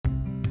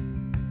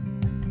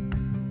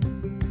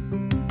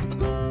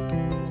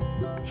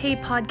Hey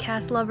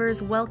podcast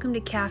lovers, welcome to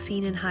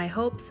Caffeine and High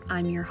Hopes.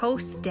 I'm your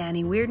host,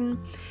 Danny Weirden.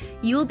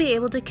 You will be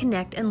able to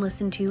connect and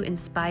listen to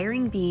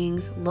inspiring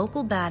beings,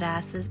 local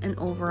badasses, and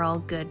overall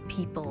good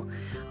people.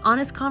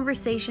 Honest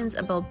conversations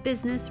about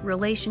business,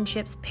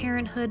 relationships,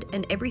 parenthood,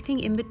 and everything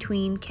in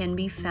between can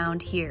be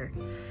found here.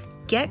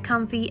 Get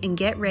comfy and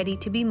get ready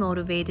to be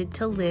motivated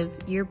to live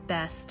your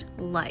best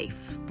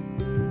life.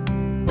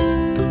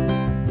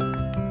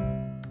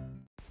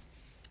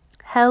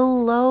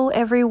 Hello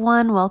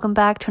everyone, welcome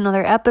back to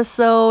another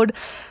episode.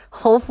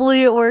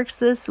 Hopefully it works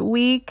this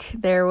week.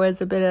 There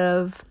was a bit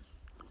of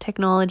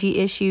technology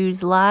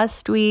issues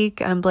last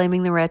week. I'm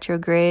blaming the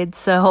retrograde,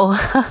 so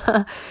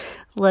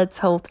let's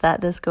hope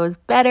that this goes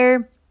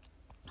better.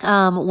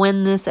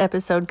 When this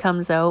episode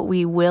comes out,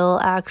 we will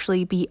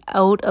actually be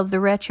out of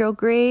the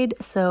retrograde,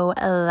 so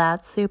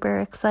that's super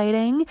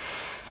exciting.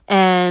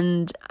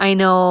 And I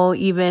know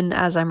even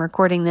as I'm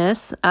recording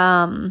this,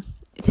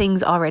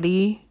 things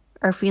already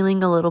are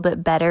feeling a little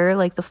bit better,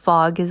 like the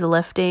fog is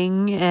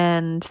lifting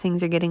and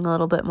things are getting a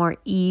little bit more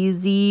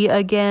easy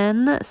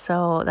again.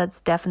 So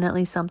that's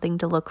definitely something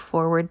to look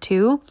forward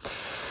to.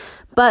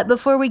 But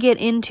before we get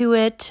into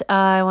it,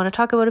 I want to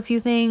talk about a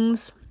few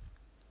things.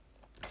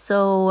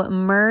 So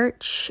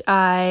merch,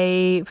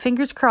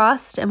 fingers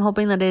crossed, I'm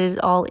hoping that it is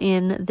all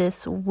in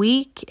this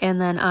week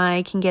and then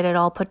I can get it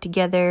all put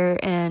together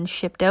and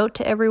shipped out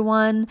to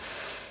everyone.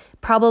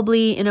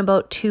 Probably in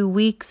about 2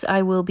 weeks,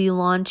 I will be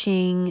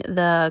launching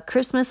the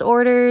Christmas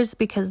orders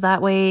because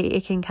that way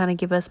it can kind of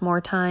give us more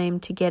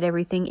time to get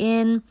everything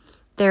in.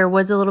 There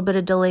was a little bit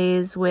of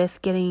delays with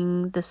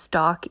getting the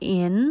stock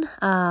in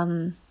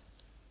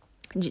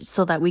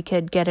so that we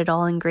could get it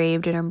all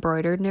engraved and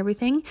embroidered and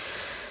everything.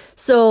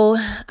 So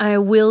I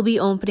will be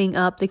opening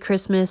up the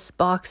Christmas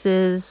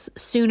boxes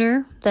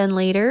sooner than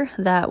later.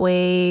 That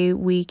way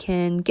we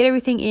can get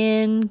everything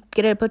in,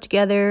 get it put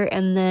together,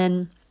 and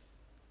then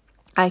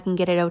I can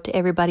get it out to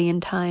everybody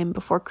in time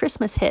before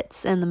Christmas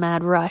hits and the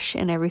mad rush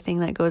and everything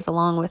that goes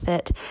along with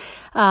it.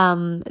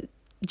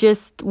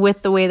 Just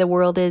with the way the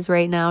world is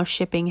right now,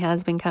 shipping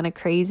has been kind of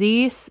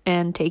crazy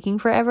and taking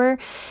forever.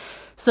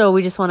 So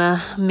we just want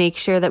to make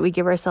sure that we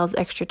give ourselves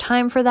extra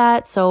time for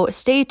that. So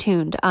stay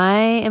tuned. I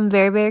am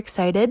very, very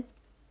excited.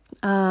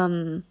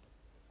 There's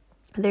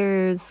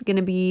going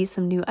to be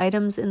some new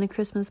items in the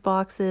Christmas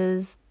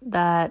boxes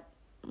that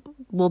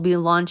we'll be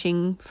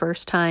launching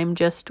first time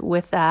just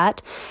with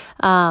that.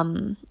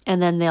 And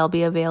then they'll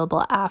be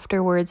available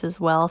afterwards as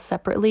well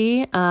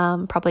separately,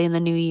 probably in the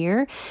new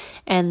year.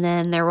 And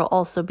then there will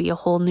also be a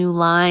whole new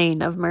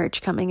line of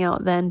merch coming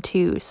out then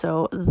too.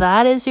 So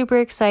that is super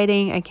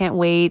exciting. I can't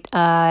wait.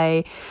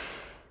 I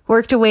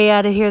worked away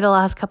at it here the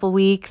last couple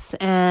weeks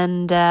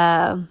and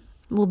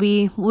we'll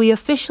be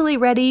officially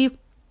ready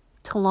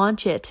to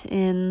launch it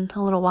in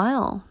a little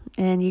while.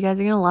 And you guys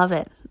are going to love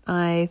it.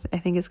 I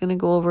think it's going to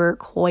go over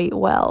quite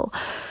well.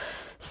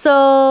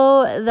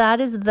 So that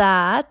is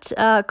that.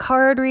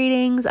 Card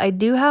readings, I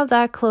do have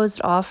that closed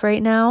off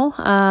right now.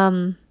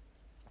 I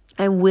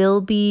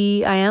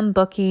am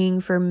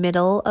booking for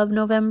middle of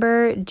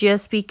November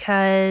just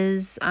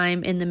because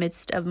I'm in the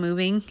midst of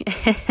moving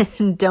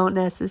and don't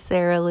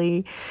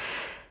necessarily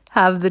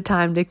have the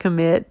time to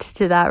commit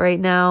to that right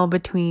now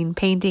between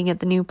painting at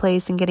the new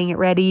place and getting it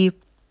ready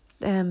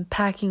and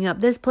packing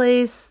up this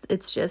place.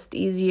 It's just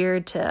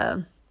easier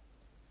to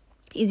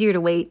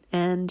wait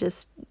and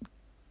just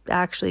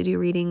actually do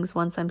readings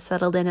once I'm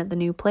settled in at the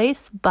new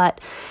place.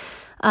 But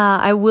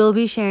I will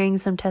be sharing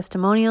some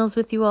testimonials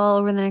with you all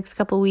over the next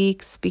couple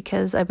weeks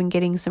because I've been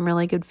getting some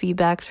really good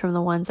feedbacks from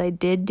the ones I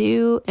did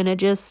do, and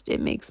it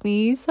makes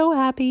me so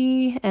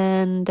happy,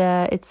 and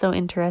it's so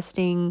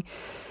interesting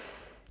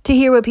to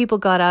hear what people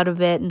got out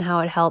of it and how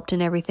it helped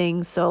and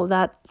everything. So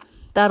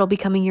that'll be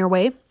coming your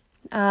way.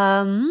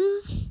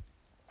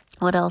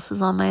 What else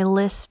is on my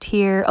list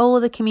here? Oh,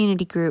 the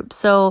community group.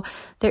 So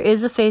there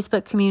is a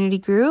Facebook community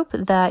group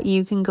that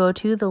you can go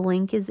to. The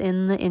link is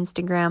in the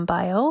Instagram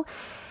bio.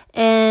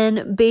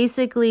 And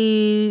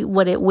basically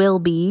what it will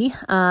be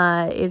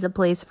is a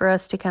place for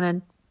us to kind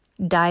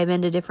of dive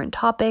into different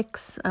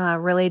topics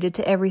related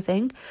to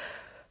everything.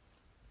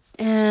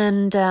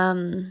 And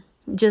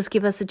just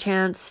give us a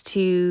chance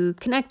to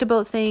connect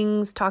about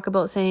things, talk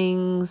about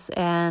things,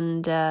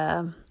 and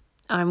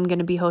I'm going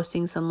to be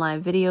hosting some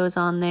live videos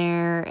on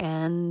there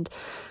and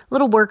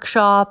little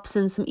workshops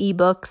and some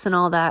ebooks and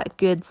all that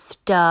good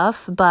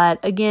stuff. But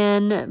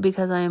again,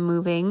 because I am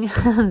moving,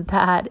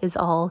 that is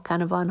all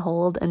kind of on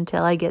hold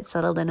until I get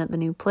settled in at the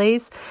new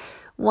place.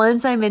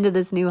 Once I'm into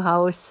this new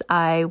house,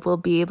 I will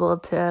be able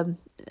to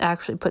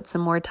actually put some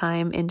more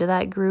time into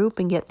that group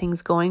and get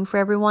things going for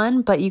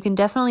everyone. But you can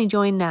definitely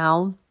join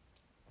now.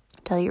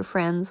 Tell your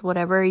friends,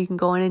 whatever, you can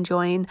go in and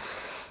join.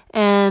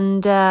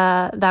 And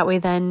that way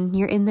then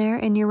you're in there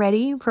and you're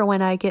ready for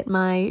when I get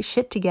my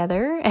shit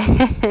together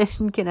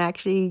and can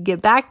actually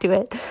get back to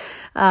it.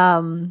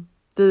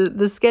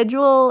 The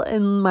schedule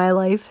in my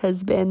life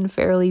has been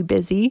fairly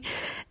busy,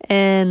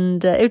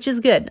 and which is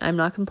good. I'm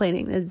not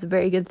complaining. It's a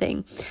very good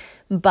thing.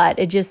 but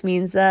it just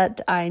means that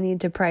I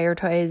need to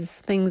prioritize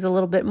things a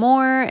little bit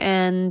more,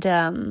 and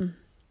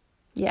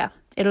yeah,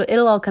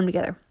 it'll all come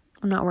together.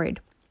 I'm not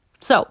worried.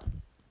 So,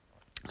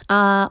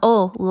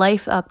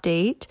 life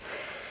update.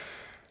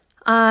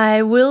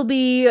 I will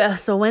be,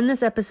 so when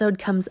this episode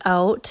comes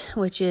out,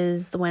 which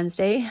is the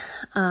Wednesday,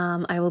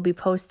 I will be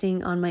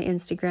posting on my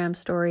Instagram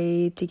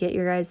story to get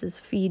your guys'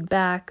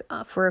 feedback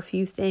for a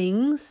few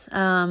things.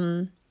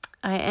 I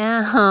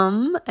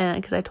am,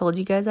 because I told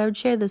you guys I would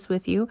share this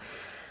with you,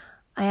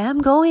 I am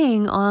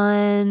going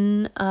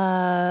on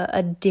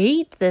a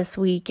date this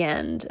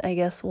weekend, I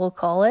guess we'll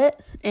call it,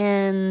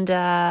 and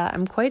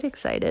I'm quite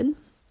excited.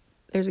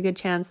 There's a good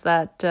chance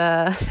that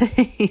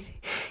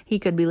he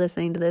could be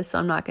listening to this, so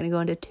I'm not going to go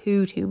into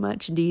too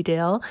much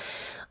detail.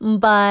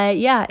 But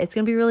yeah, it's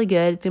going to be really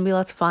good. It's going to be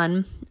lots of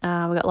fun. We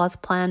got lots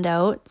planned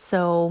out.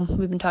 So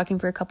we've been talking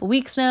for a couple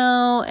weeks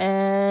now,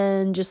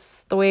 and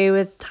just the way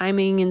with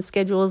timing and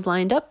schedules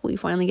lined up, we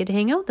finally get to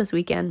hang out this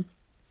weekend.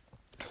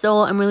 So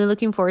I'm really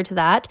looking forward to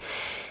that.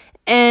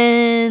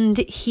 And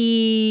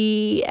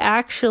he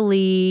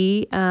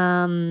actually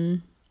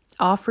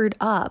offered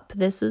up.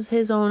 This was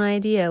his own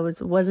idea. I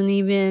didn't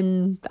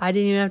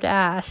even have to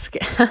ask.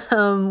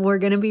 We're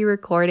going to be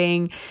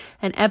recording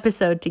an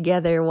episode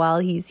together while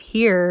he's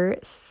here.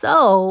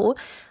 So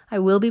I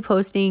will be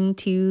posting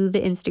to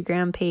the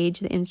Instagram page,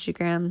 the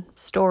Instagram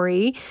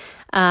story,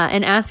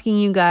 and asking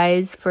you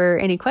guys for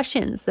any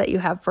questions that you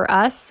have for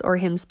us or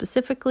him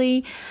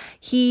specifically.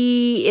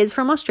 He is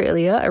from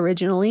Australia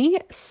originally,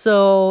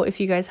 so if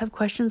you guys have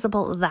questions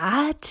about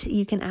that,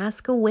 you can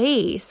ask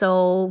away.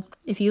 So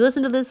if you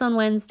listen to this on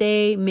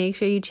Wednesday, make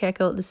sure you check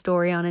out the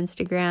story on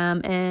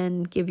Instagram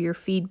and give your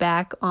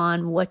feedback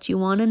on what you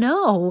want to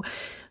know.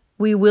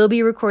 We will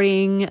be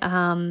recording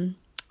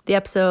the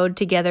episode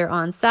together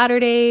on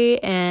Saturday,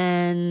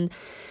 and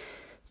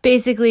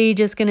basically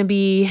just going to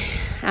be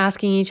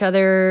asking each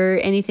other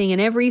anything and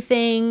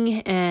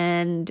everything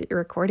and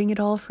recording it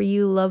all for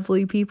you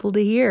lovely people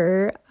to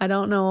hear. I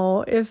don't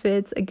know if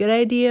it's a good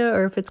idea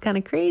or if it's kind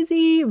of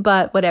crazy,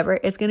 but whatever.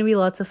 It's going to be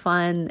lots of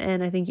fun,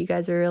 and I think you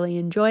guys will really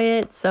enjoy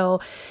it. So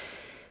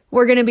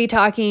we're going to be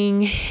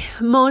talking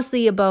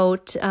mostly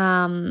about,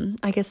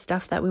 I guess,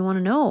 stuff that we want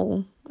to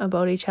know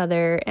about each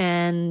other,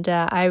 and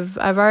I've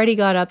already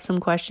got up some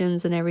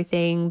questions and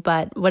everything,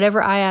 but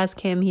whatever I ask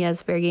him, he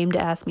has fair game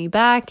to ask me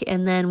back.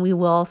 And then we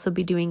will also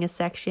be doing a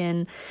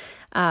section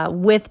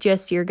with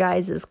just your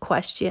guys'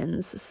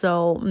 questions.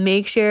 So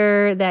make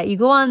sure that you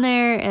go on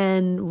there,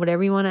 and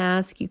whatever you want to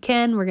ask, you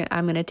can.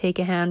 I'm gonna take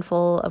a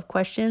handful of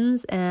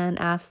questions and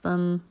ask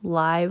them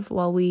live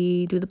while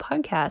we do the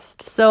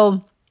podcast.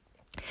 So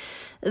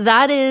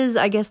that is,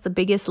 I guess, the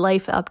biggest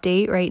life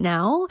update right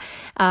now.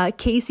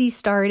 Casey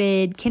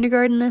started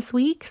kindergarten this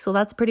week, so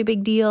that's a pretty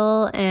big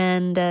deal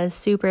and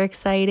super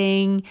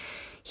exciting.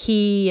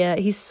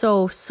 He's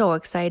so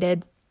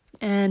excited,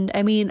 and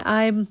I mean,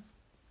 I'm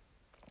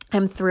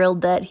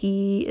thrilled that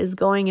he is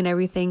going and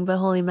everything. But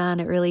holy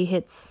man, it really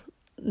hits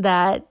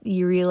that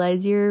you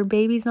realize your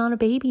baby's not a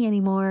baby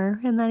anymore,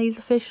 and that he's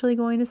officially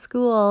going to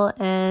school,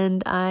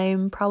 and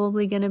I'm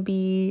probably gonna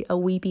be a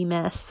weepy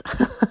mess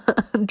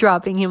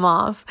dropping him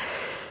off.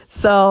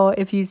 So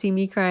if you see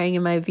me crying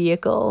in my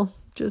vehicle,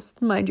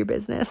 just mind your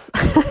business.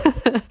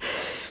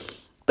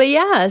 But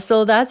yeah,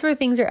 so that's where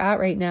things are at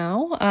right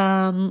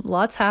now.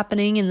 Lots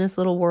happening in this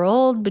little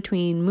world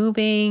between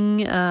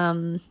moving,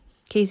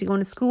 Casey going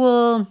to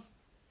school,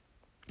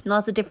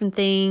 lots of different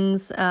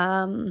things.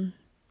 And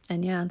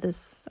yeah,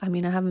 I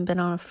haven't been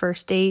on a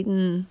first date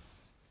in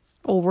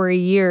over a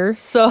year,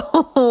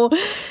 so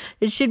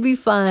it should be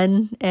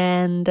fun,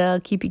 and I'll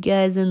keep you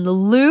guys in the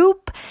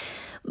loop.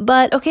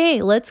 But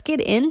okay, let's get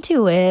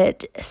into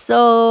it.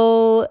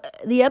 So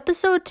the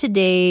episode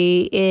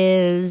today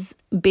is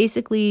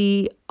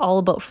basically all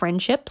about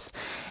friendships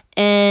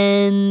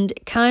and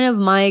kind of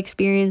my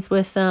experience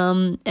with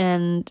them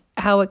and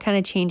how it kind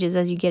of changes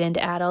as you get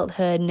into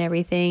adulthood and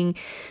everything.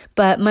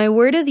 But my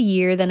word of the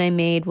year that I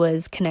made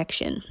was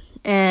connection.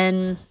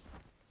 And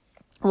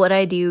what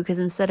I do, because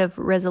instead of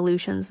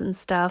resolutions and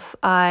stuff,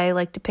 I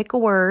like to pick a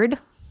word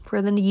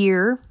for the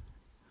year,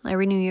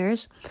 every New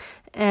Year's,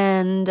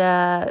 and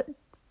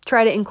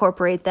try to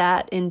incorporate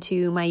that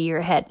into my year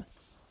ahead.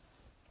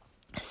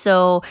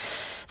 So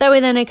that way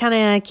then it kind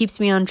of keeps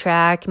me on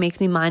track, makes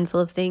me mindful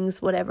of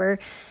things, whatever.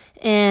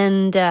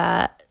 And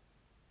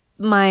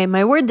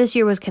my word this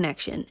year was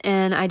connection.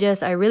 And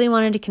I really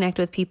wanted to connect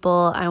with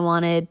people. I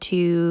wanted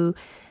to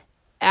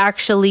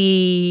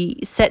actually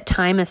set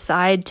time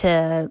aside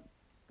to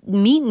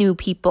meet new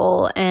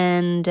people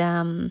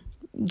and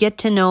get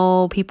to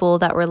know people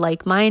that were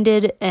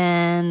like-minded,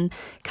 and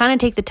kind of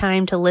take the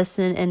time to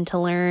listen and to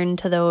learn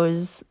to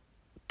those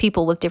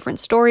people with different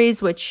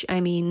stories, which I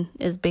mean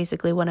is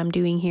basically what I'm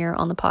doing here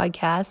on the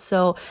podcast.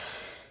 So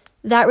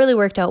that really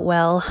worked out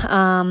well.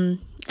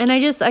 And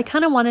I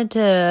kind of wanted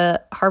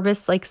to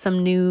harvest like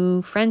some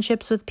new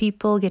friendships with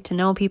people, get to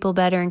know people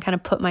better, and kind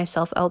of put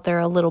myself out there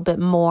a little bit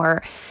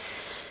more.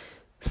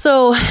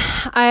 So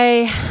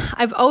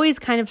I've always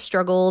kind of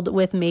struggled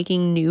with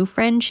making new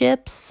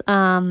friendships.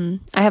 I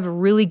have a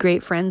really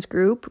great friends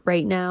group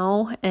right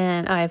now,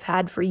 and I've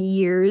had for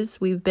years.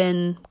 We've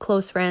been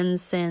close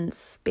friends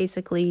since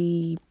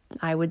basically,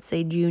 I would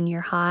say,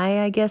 junior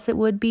high, I guess it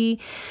would be.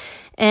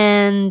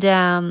 And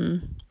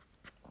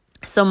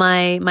so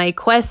my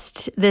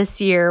quest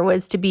this year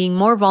was to being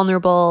more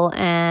vulnerable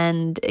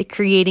and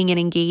creating and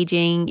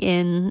engaging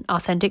in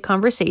authentic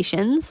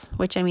conversations,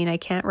 which, I mean, I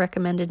can't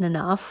recommend it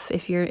enough.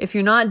 If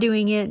you're not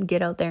doing it,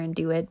 get out there and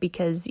do it,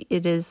 because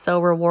it is so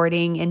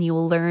rewarding and you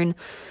will learn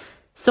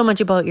so much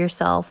about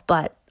yourself,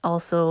 but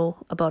also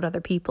about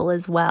other people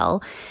as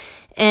well.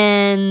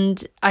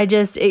 And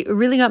it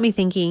really got me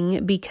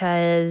thinking,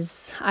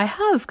 because I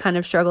have kind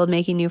of struggled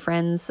making new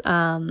friends,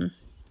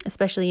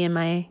 especially in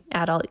my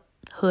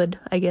adulthood,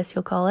 I guess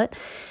you'll call it.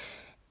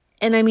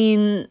 And I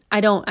mean, I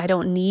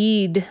don't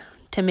need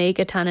to make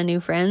a ton of new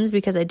friends,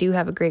 because I do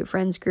have a great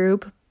friends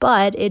group,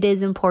 but it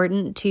is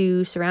important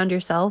to surround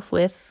yourself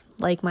with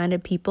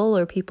like-minded people,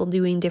 or people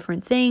doing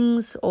different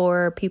things,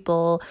 or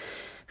people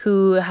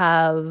who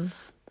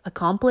have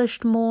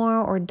accomplished more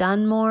or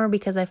done more,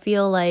 because I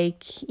feel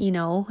like,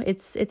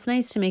 it's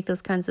nice to make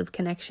those kinds of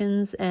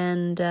connections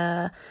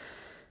and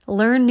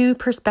learn new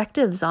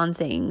perspectives on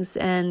things,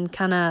 and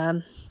kind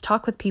of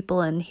talk with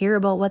people and hear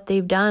about what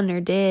they've done or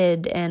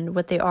did and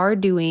what they are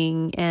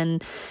doing.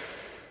 And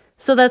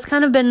so it's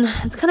kind of been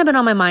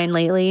on my mind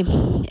lately.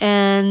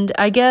 And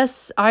I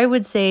guess I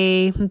would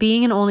say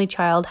being an only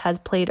child has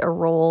played a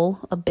role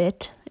a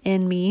bit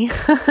in me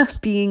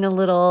being a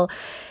little,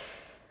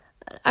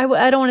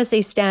 I don't want to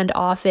say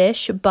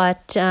standoffish,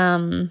 but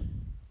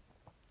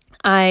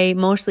I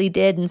mostly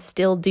did and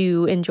still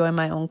do enjoy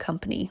my own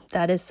company.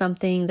 That is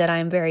something that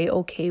I'm very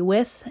okay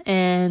with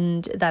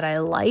and that I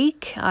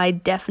like. I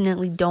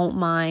definitely don't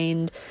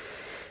mind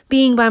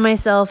being by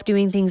myself,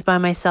 doing things by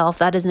myself.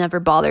 That has never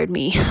bothered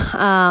me.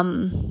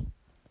 I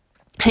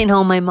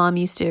know my mom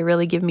used to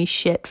really give me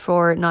shit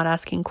for not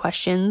asking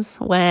questions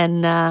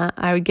when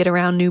I would get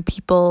around new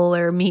people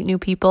or meet new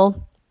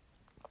people.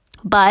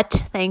 But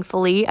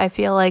thankfully, I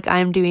feel like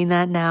I'm doing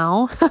that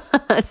now,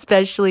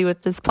 especially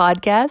with this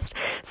podcast.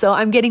 So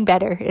I'm getting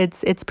better.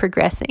 It's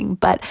progressing.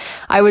 But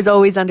I was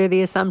always under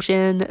the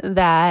assumption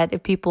that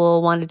if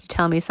people wanted to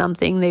tell me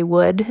something, they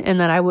would,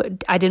 and that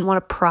I didn't want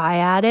to pry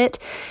at it.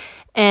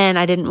 And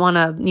I didn't want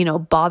to,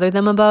 bother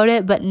them about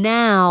it. But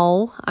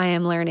now I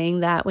am learning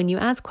that when you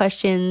ask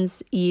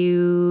questions,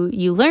 you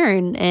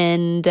learn,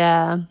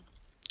 and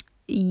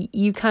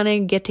you kind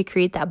of get to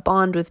create that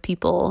bond with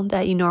people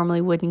that you normally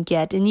wouldn't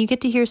get. And you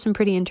get to hear some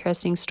pretty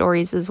interesting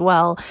stories as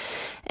well,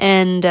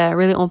 and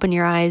really open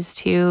your eyes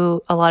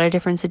to a lot of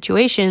different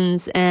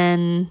situations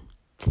and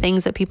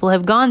things that people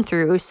have gone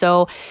through.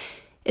 So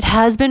it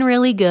has been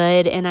really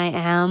good, and I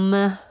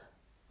am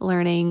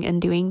learning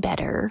and doing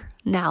better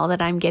now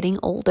that I'm getting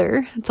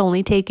older. It's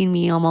only taking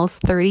me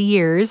almost 30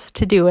 years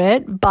to do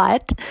it,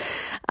 but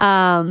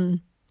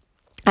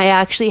I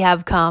actually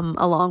have come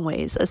a long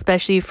ways,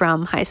 especially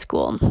from high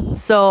school.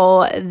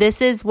 So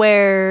this is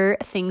where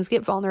things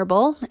get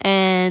vulnerable,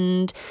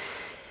 and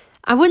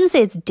I wouldn't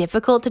say it's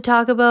difficult to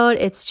talk about.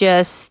 It's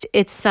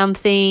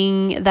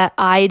something that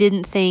I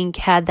didn't think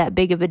had that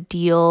big of a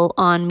deal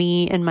on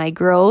me and my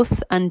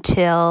growth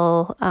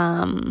until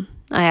I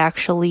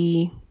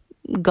actually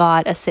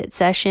got a sit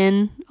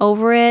session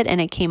over it and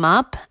it came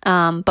up.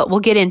 But we'll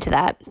get into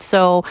that.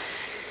 So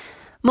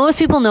most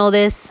people know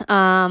this,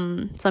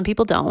 some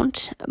people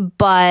don't,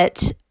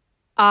 but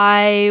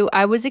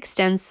I was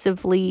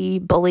extensively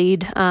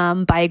bullied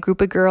by a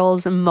group of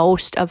girls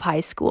most of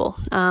high school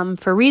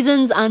for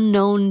reasons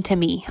unknown to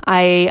me.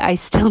 I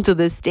still to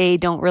this day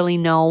don't really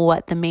know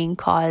what the main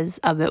cause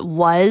of it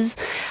was.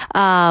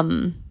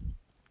 I'm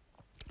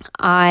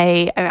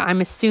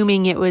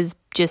assuming it was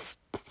just,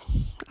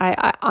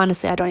 I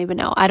honestly, I don't even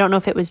know. I don't know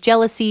if it was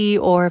jealousy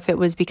or if it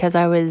was because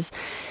I was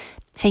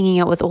hanging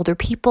out with older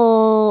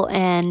people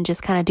and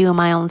just kind of doing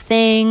my own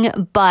thing.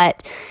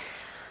 But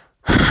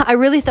I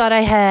really thought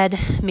I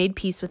had made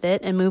peace with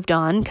it and moved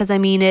on, because I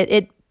mean,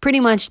 it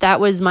pretty much, that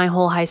was my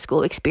whole high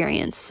school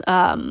experience,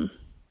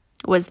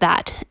 was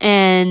that.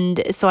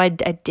 And so I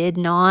did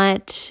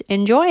not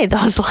enjoy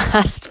those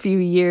last few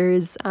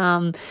years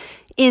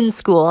in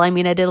school. I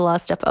mean, I did a lot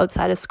of stuff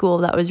outside of school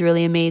that was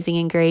really amazing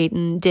and great,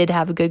 and did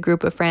have a good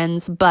group of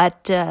friends,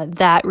 but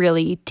that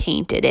really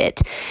tainted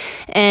it.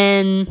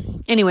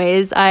 And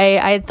anyways,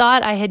 I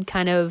thought I had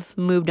kind of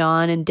moved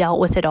on and dealt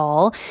with it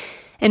all,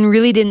 and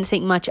really didn't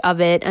think much of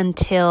it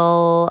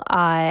until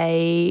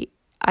I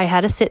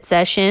had a sit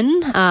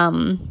session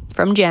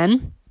from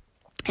Jen,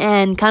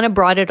 and kind of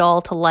brought it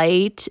all to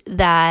light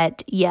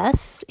that,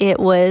 yes, it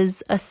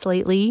was a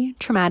slightly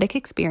traumatic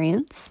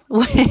experience,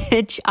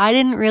 which I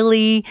don't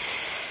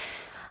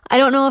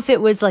know if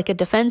it was like a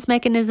defense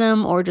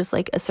mechanism or just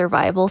like a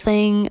survival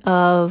thing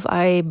of,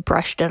 I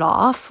brushed it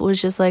off, was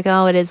just like,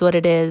 oh, it is what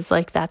it is.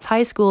 Like, that's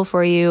high school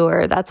for you,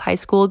 or that's high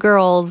school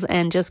girls,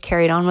 and just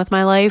carried on with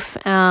my life.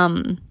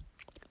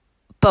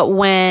 But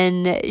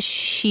when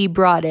she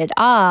brought it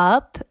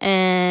up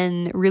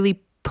and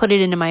really put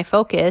it into my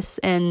focus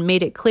and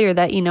made it clear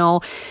that,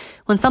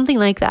 when something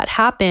like that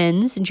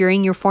happens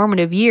during your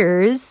formative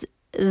years,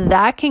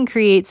 that can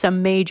create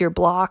some major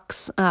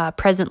blocks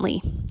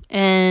presently,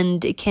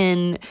 and it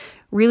can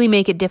really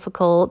make it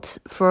difficult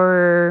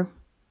for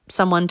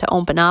someone to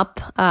open up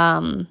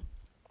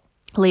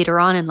later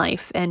on in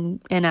life and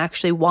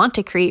actually want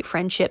to create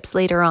friendships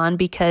later on,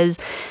 because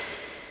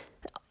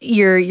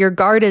your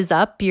guard is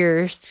up,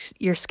 your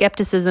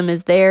skepticism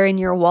is there, and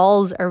your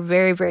walls are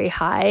very, very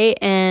high,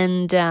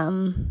 and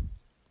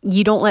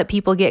you don't let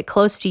people get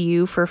close to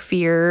you for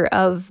fear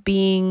of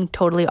being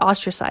totally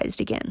ostracized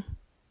again.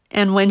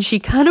 And when she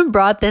kind of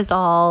brought this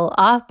all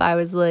up, I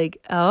was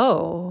like,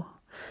 oh,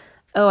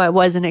 I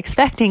wasn't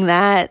expecting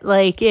that.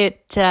 Like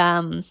it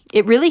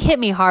really hit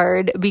me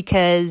hard,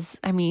 because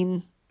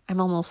I'm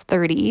almost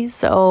 30,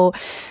 so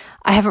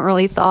I haven't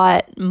really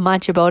thought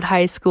much about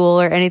high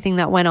school or anything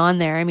that went on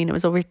there. It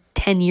was over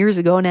 10 years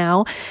ago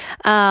now.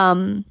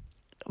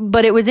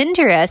 But it was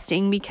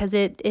interesting because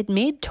it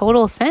made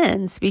total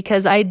sense,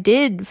 because I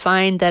did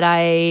find that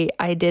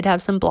I did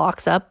have some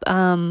blocks up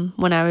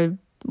when I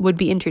would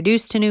be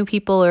introduced to new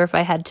people, or if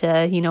I had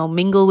to,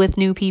 mingle with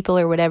new people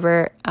or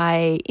whatever.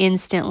 I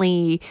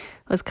instantly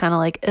was kind of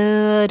like,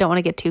 I don't want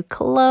to get too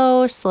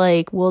close.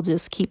 Like, we'll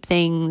just keep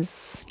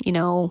things,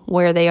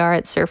 where they are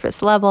at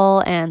surface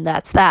level, and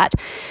that's that.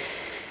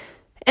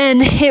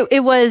 And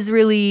it was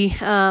really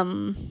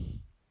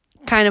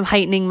kind of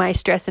heightening my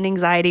stress and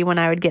anxiety when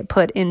I would get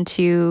put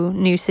into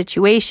new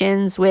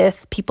situations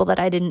with people that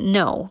I didn't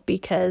know,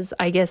 because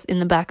I guess in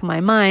the back of my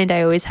mind,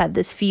 I always had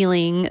this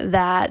feeling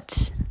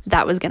that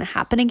was going to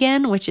happen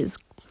again, which is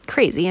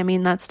crazy.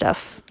 That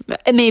stuff,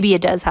 maybe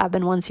it does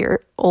happen once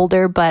you're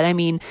older, but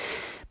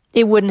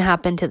it wouldn't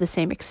happen to the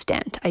same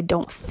extent, I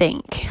don't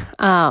think.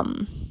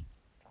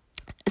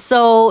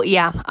 So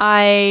yeah,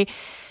 I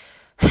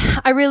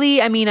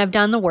really, I've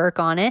done the work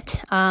on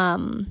it.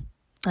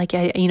 I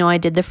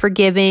did the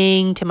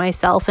forgiving to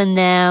myself and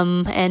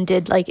them, and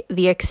did like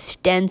the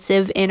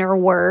extensive inner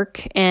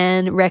work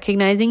and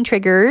recognizing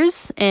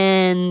triggers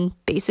and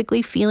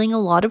basically feeling a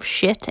lot of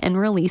shit and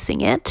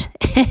releasing it.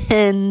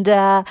 And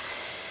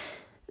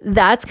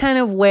that's kind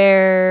of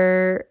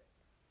where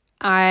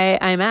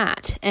I'm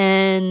at.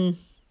 And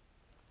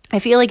I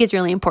feel like it's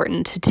really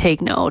important to take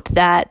note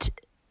that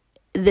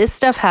this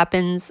stuff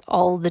happens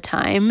all the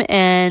time.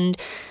 And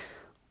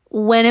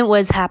when it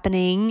was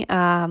happening,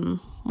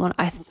 when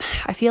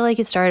I feel like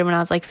it started when I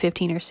was like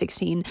 15 or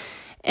 16,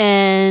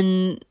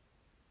 and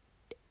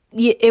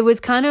it was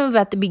kind of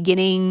at the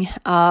beginning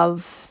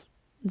of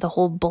the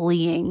whole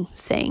bullying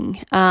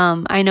thing.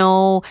 I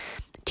know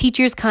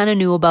teachers kind of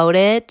knew about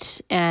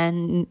it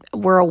and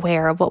were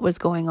aware of what was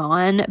going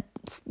on.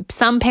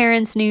 Some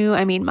parents knew.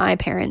 My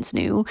parents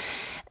knew,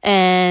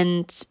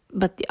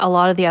 but a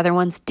lot of the other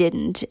ones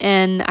didn't.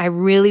 And I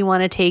really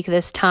want to take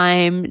this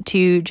time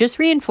to just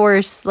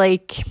reinforce,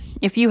 like,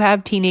 if you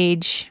have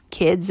teenage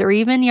kids or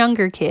even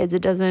younger kids,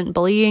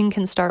 bullying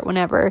can start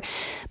whenever,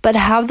 but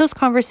have those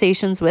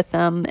conversations with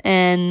them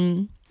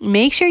and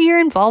make sure you're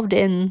involved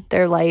in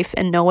their life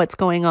and know what's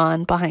going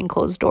on behind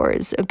closed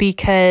doors.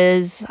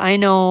 Because I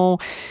know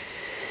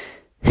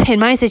in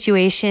my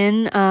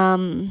situation,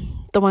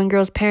 the one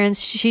girl's parents,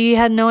 she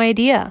had no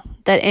idea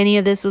that any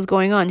of this was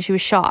going on. She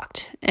was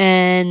shocked,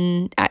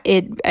 and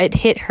it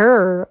hit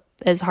her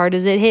as hard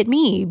as it hit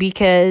me,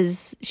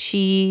 because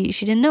she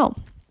didn't know.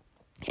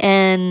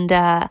 And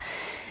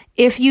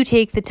if you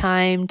take the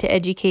time to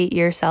educate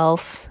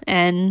yourself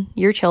and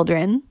your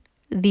children,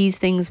 these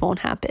things won't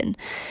happen.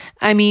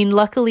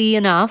 Luckily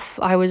enough,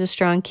 I was a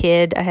strong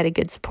kid. I had a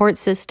good support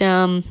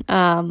system.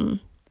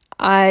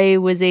 I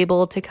was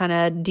able to kind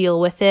of deal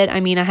with it. I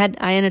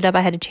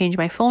had to change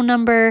my phone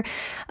number.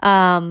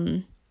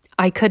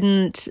 I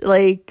couldn't,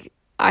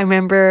 I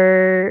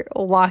remember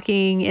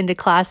walking into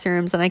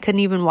classrooms and I couldn't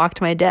even walk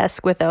to my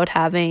desk without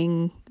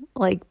having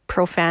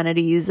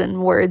profanities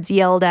and words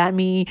yelled at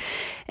me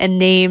and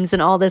names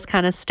and all this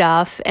kind of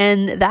stuff.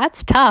 And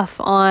that's tough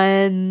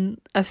on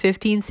a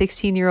 15,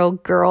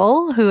 16-year-old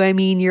girl who,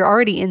 you're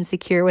already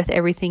insecure with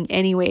everything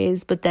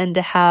anyways, but then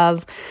to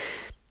have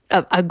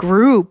a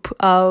group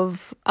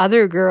of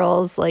other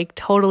girls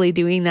totally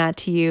doing that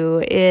to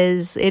you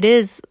is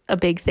a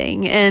big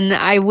thing. And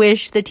I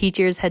wish the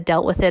teachers had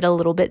dealt with it a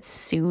little bit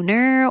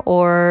sooner,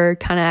 or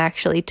kind of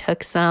actually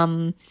took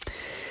some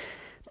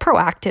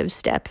proactive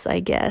steps,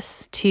 I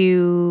guess,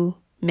 to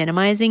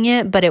minimizing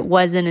it. But it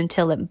wasn't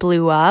until it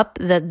blew up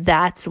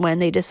that's when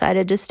they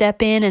decided to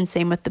step in, and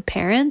same with the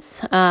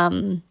parents.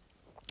 I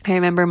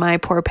remember my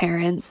poor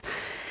parents,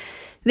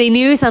 they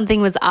knew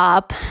something was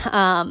up.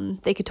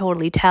 They could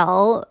totally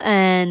tell.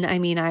 And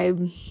I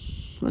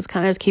was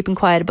kind of just keeping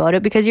quiet about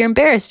it, because you're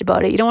embarrassed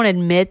about it. You don't want to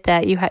admit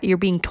that you're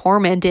being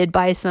tormented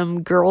by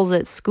some girls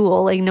at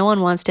school. No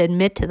one wants to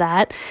admit to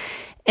that.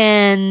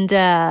 And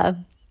I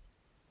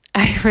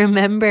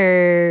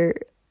remember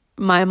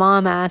my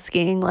mom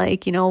asking,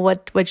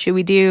 what should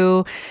we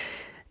do?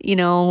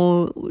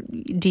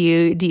 do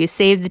you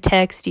save the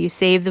text? Do you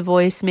save the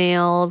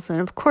voicemails?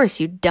 And of course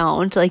you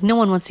don't. Like, no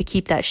one wants to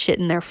keep that shit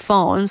in their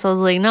phone. So I was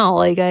like, no,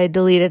 like, I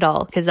delete it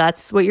all, because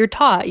that's what you're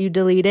taught. You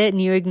delete it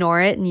and you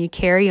ignore it and you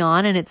carry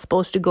on, and it's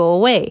supposed to go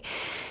away.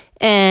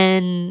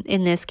 And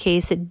in this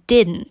case, it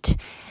didn't.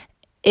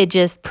 It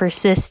just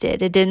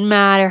persisted. It didn't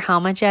matter how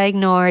much I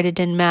ignored. It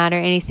didn't matter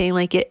anything.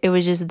 Like, it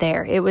was just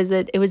there. It was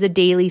a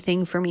daily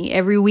thing for me.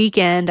 Every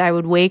weekend I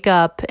would wake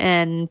up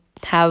and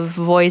have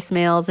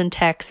voicemails and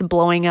texts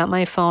blowing up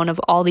my phone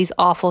of all these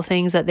awful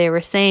things that they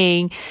were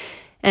saying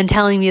and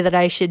telling me that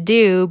I should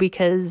do,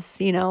 because,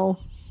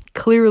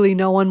 clearly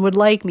no one would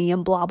like me,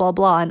 and blah, blah,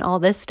 blah, and all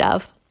this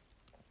stuff.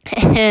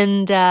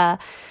 And,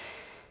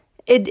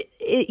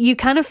 you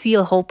kind of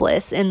feel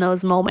hopeless in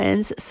those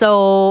moments.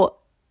 So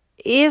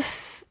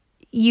if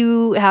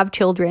you have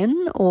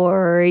children,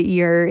 or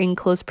you're in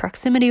close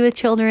proximity with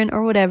children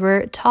or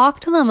whatever, talk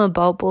to them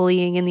about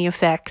bullying and the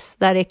effects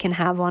that it can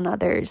have on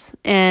others,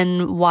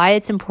 and why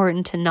it's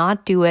important to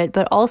not do it,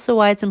 but also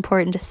why it's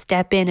important to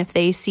step in if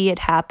they see it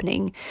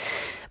happening.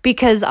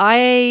 Because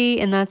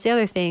and that's the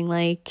other thing,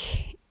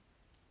 like,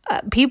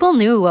 people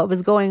knew what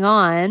was going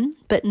on,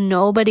 but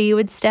nobody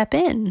would step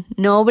in.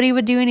 Nobody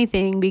would do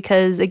anything,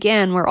 because,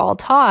 again, we're all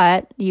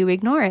taught you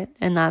ignore it,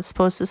 and that's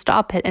supposed to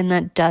stop it, and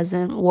that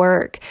doesn't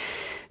work.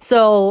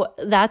 So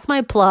that's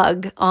my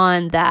plug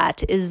on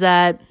that, is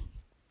that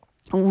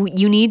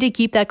you need to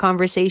keep that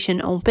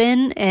conversation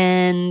open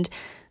and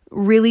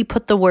really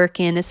put the work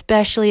in,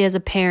 especially as a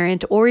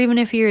parent, or even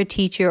if you're a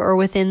teacher or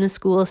within the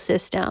school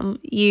system.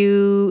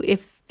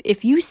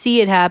 If you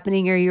see it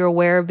happening, or you're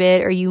aware of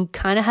it, or you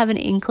kind of have an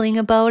inkling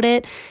about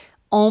it,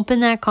 open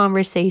that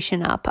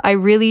conversation up. I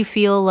really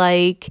feel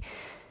like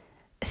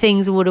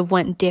things would have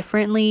went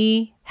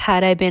differently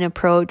had I been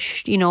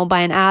approached,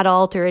 by an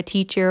adult or a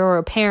teacher or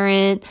a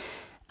parent,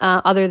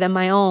 other than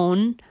my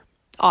own,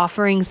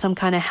 offering some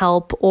kind of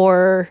help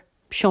or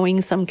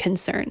showing some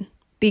concern.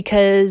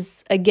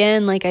 Because,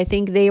 again, like, I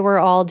think they were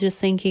all just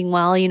thinking,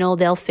 well,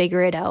 they'll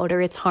figure it out,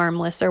 or it's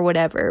harmless or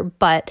whatever.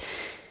 But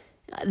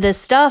the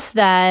stuff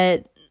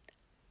that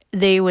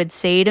they would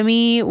say to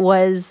me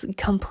was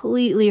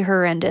completely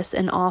horrendous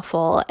and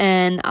awful.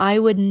 And I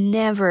would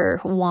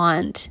never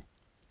want,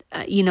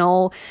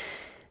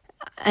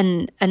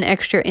 an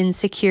extra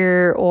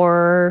insecure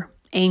or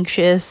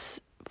anxious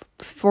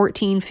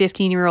 14,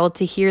 15-year-old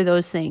to hear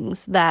those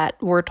things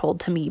that were told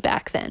to me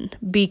back then,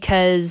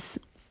 because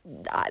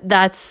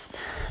that's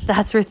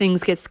where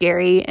things get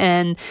scary.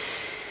 And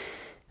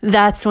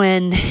that's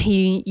when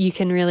you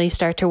can really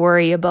start to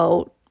worry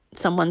about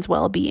someone's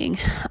well-being.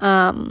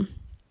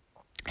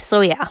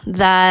 So yeah,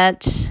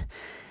 that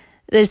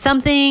is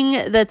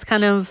something that's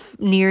kind of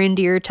near and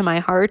dear to my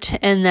heart,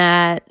 and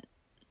that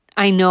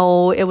I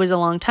know it was a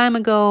long time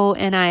ago,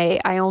 and I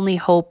only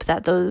hope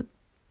that the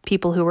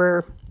people who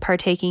were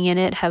partaking in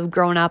it have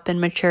grown up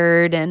and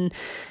matured and,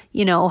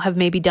 have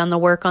maybe done the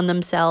work on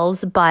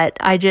themselves. But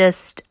I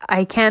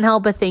can't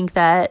help but think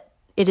that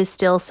it is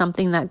still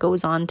something that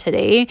goes on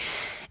today.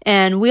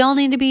 And we all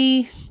need to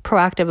be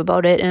proactive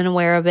about it and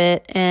aware of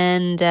it,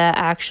 and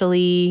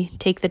actually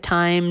take the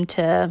time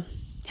to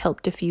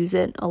help diffuse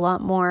it a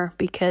lot more,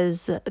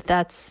 because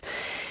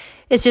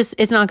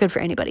it's not good for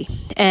anybody.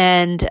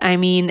 And I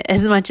mean,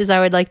 as much as I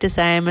would like to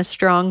say I'm a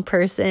strong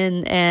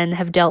person and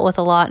have dealt with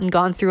a lot and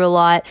gone through a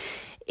lot,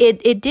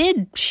 it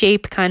did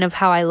shape kind of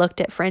how I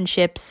looked at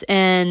friendships,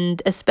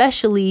 and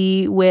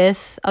especially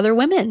with other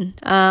women.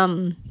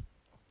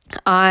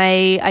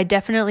 I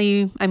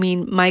definitely,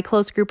 my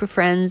close group of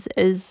friends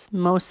is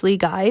mostly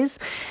guys,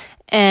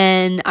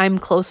 and I'm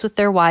close with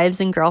their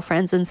wives and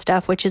girlfriends and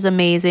stuff, which is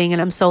amazing.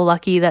 And I'm so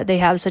lucky that they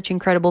have such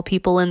incredible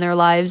people in their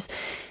lives,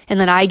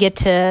 and that I get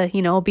to,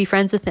 be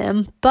friends with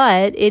them.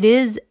 But it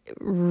is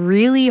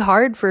really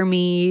hard for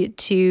me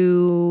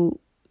to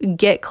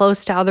get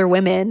close to other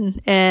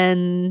women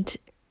and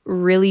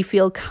really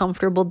feel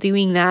comfortable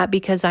doing that,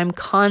 because I'm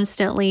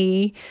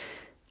constantly,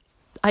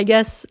 I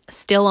guess,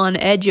 still on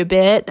edge a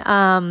bit,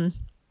 of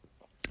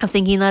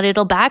thinking that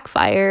it'll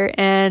backfire.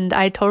 And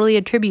I totally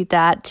attribute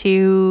that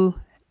to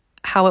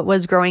how it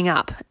was growing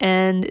up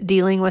and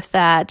dealing with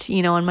that,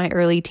 in my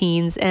early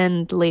teens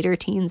and later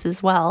teens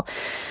as well.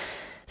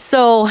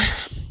 So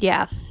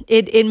yeah,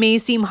 it may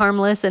seem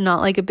harmless and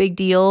not like a big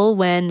deal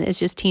when it's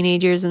just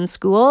teenagers in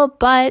school,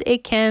 but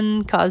it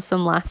can cause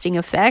some lasting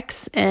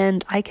effects,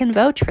 and I can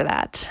vouch for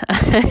that.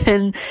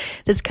 And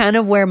that's kind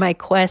of where my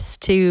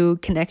quest to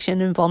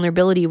connection and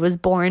vulnerability was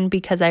born,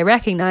 because I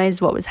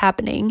recognized what was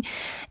happening,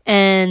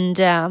 and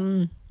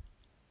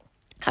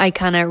I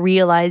kind of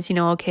realized,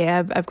 okay,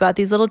 I've got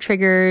these little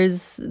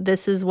triggers.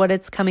 This is what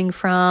it's coming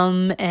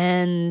from,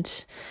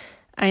 and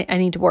I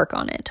need to work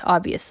on it,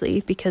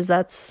 obviously, because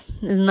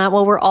isn't that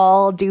what we're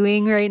all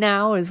doing right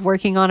now, is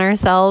working on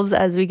ourselves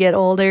as we get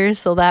older,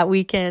 so that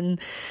we can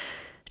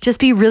just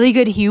be really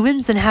good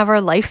humans and have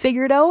our life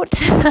figured out.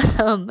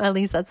 At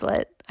least that's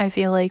what I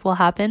feel like will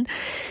happen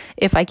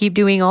if I keep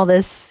doing all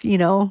this,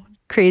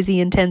 crazy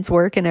intense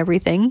work and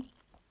everything.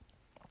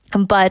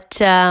 But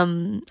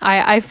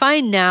I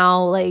find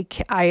now,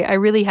 like, I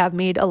really have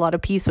made a lot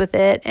of peace with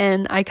it,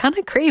 and I kind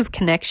of crave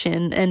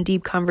connection and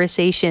deep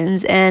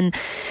conversations and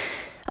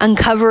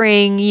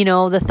uncovering,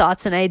 the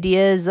thoughts and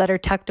ideas that are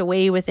tucked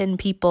away within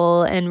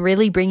people and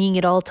really bringing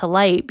it all to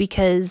light,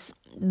 because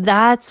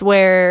that's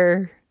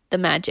where the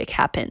magic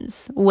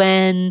happens,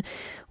 when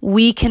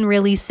we can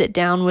really sit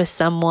down with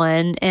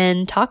someone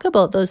and talk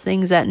about those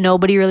things that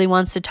nobody really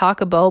wants to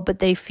talk about, but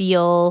they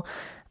feel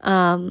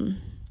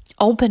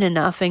open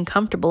enough and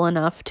comfortable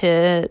enough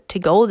to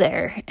go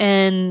there.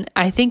 And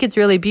I think it's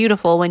really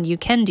beautiful when you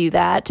can do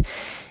that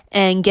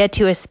and get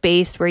to a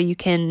space where you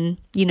can,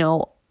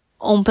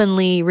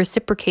 openly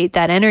reciprocate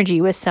that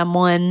energy with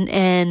someone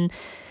and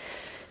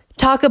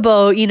talk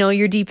about,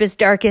 your deepest,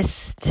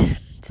 darkest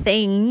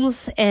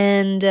things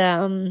and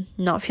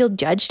not feel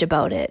judged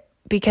about it.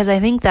 Because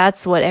I think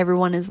that's what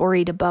everyone is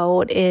worried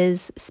about,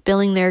 is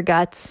spilling their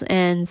guts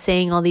and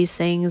saying all these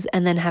things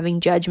and then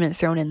having judgment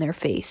thrown in their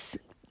face.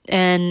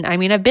 And I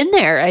mean, I've been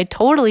there. I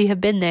totally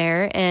have been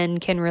there and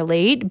can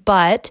relate.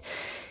 But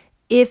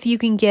if you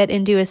can get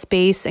into a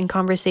space and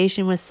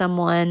conversation with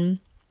someone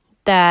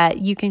that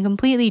you can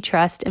completely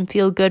trust and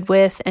feel good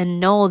with, and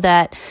know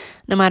that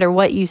no matter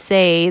what you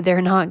say,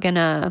 they're not going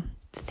to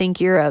think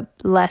you're a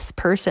less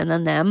person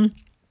than them,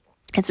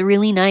 it's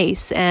really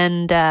nice.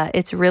 And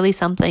it's really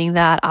something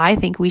that I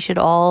think we should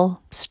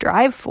all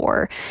strive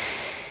for.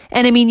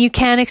 And I mean, you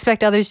can't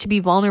expect others to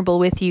be vulnerable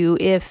with you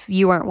if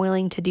you aren't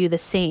willing to do the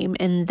same.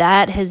 And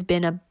that has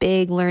been a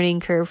big learning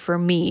curve for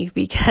me,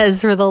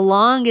 because for the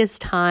longest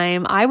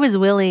time, I was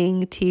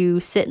willing to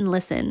sit and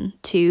listen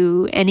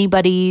to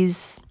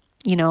anybody's,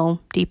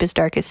 deepest,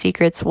 darkest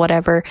secrets,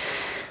 whatever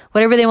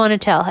they want to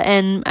tell.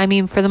 And I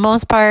mean, for the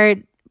most part,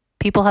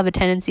 people have a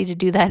tendency to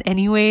do that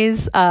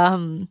anyways.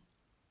 I'm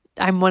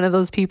one of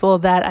those people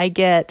that I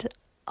get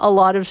a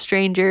lot of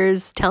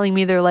strangers telling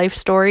me their life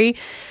story,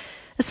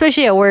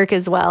 especially at work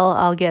as well.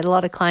 I'll get a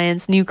lot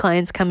of new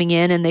clients coming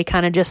in, and they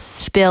kind of just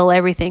spill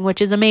everything,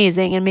 which is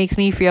amazing and makes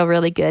me feel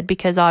really good,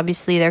 because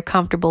obviously they're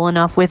comfortable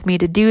enough with me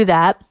to do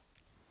that.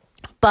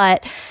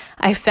 But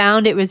I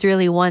found it was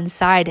really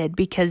one-sided,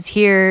 because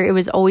here it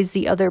was always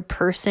the other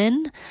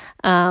person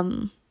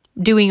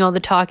doing all the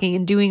talking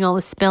and doing all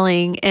the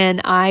spilling, and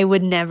I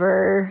would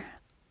never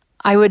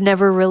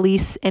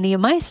release any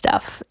of my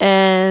stuff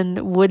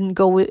and wouldn't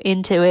go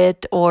into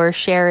it or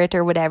share it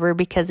or whatever,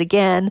 because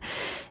again,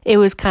 it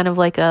was kind of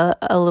like a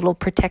little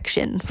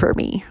protection for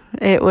me.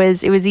 It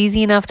was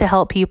easy enough to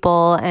help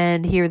people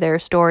and hear their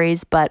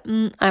stories, but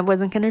I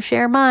wasn't going to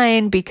share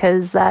mine,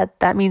 because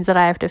that means that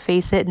I have to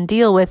face it and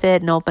deal with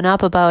it and open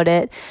up about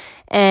it.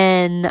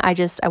 And I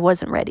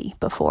wasn't ready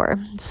before.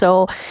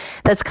 So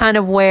that's kind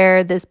of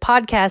where this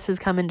podcast has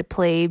come into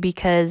play,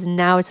 because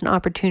now it's an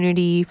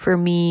opportunity for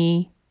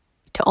me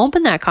to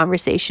open that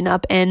conversation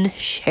up and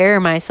share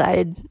my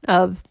side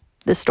of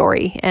the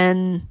story,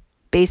 and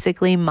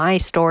basically my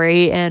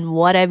story and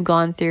what I've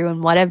gone through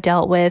and what I've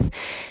dealt with,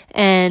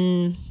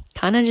 and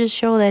kind of just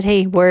show that,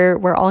 hey,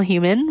 we're all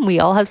human. We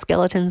all have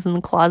skeletons in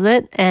the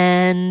closet,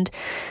 and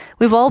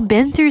we've all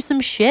been through some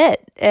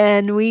shit,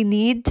 and we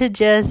need to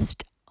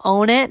just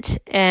own it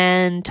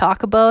and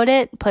talk about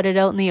it, put it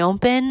out in the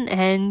open,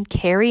 and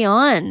carry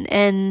on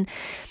and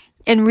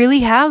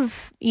really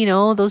have,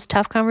 those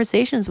tough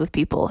conversations with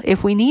people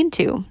if we need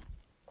to,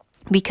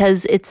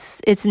 because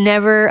it's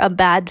never a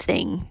bad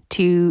thing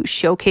to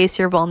showcase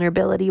your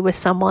vulnerability with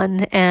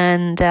someone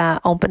and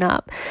open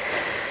up.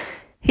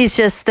 It's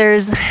just,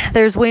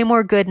 there's way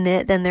more good in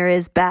it than there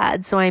is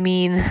bad. So, I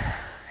mean,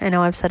 I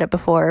know I've said it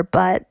before,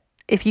 but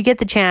if you get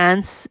the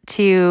chance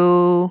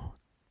to,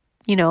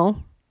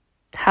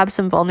 have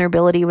some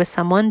vulnerability with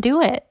someone,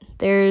 do it.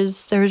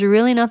 There's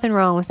really nothing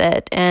wrong with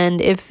it. And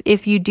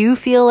if you do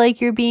feel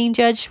like you're being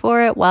judged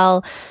for it,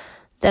 well,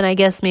 then I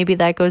guess maybe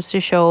that goes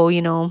to show,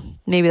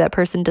 maybe that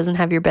person doesn't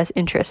have your best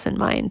interests in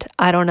mind.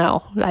 I don't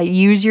know. I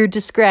use your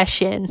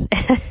discretion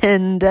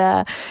and,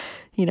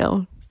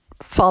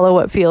 follow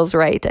what feels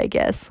right, I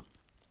guess.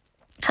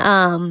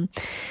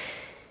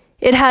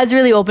 It has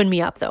really opened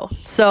me up though.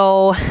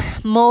 So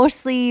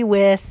mostly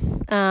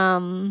with,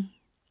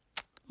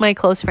 my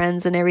close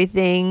friends and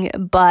everything,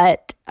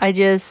 but I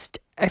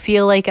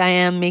feel like I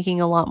am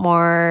making a lot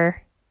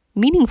more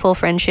meaningful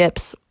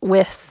friendships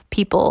with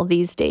people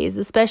these days,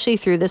 especially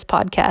through this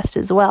podcast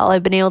as well.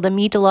 I've been able to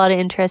meet a lot of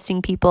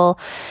interesting people,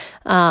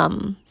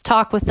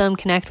 talk with them,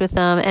 connect with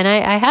them, and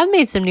I have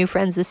made some new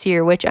friends this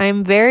year, which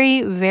I'm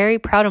very, very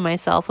proud of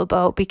myself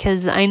about,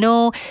 because I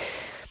know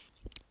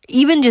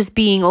even just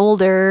being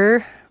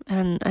older,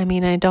 and I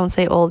mean, I don't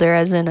say older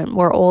as in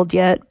we're old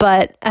yet,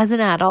 but as an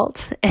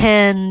adult,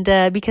 and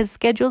because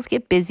schedules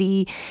get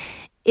busy,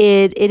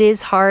 it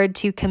is hard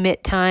to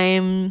commit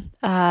time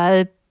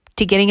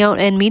to getting out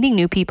and meeting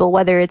new people,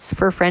 whether it's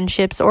for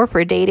friendships or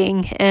for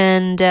dating.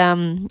 And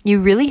you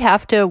really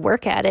have to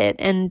work at it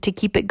and to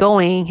keep it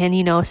going,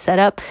 and set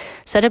up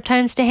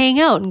times to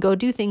hang out and go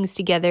do things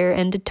together,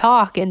 and to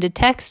talk and to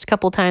text a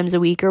couple times a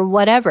week or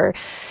whatever.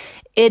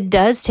 It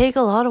does take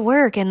a lot of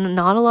work, and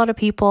not a lot of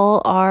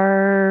people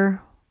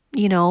are,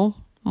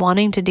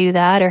 wanting to do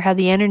that or have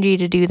the energy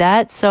to do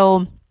that.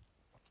 So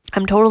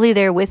I'm totally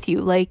there with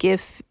you. Like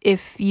if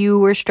you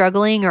were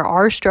struggling or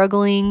are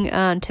struggling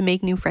to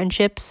make new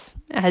friendships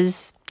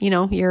as,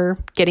 you're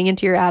getting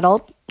into your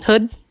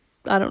adulthood.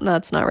 I don't know.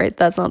 That's not right.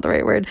 That's not the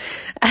right word.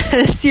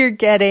 As you're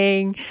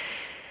getting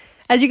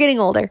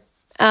older,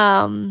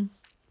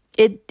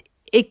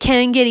 it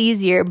can get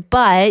easier,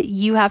 but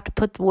you have to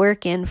put the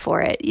work in for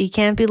it. You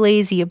can't be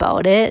lazy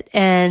about it.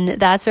 And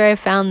that's where I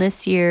found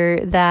this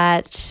year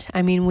that,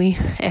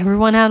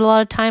 everyone had a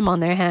lot of time on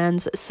their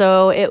hands.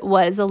 So it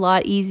was a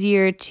lot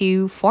easier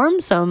to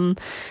form some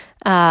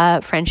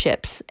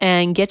friendships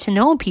and get to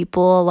know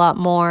people a lot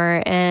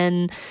more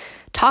and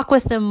talk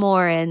with them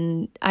more.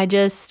 And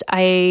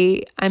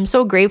I'm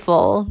so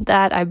grateful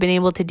that I've been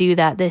able to do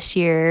that this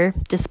year,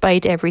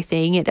 despite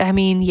everything.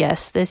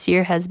 Yes, this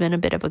year has been a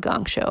bit of a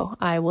gong show.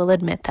 I will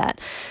admit that.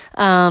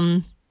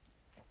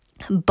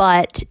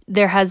 But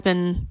there has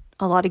been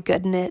a lot of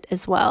good in it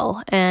as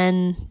well.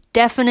 And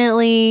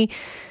definitely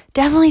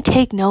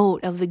take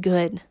note of the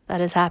good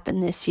that has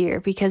happened this year,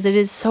 because it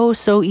is so,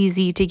 so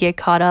easy to get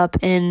caught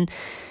up in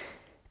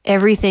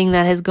everything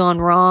that has gone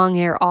wrong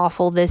or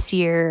awful this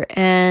year,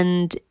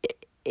 and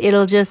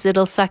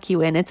it'll suck you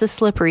in. It's a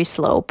slippery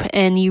slope,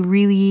 and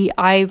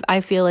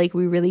I feel like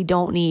we really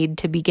don't need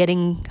to be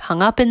getting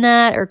hung up in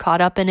that or caught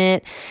up in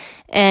it.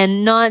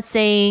 And not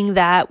saying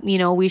that,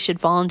 we should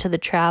fall into the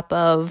trap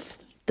of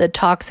the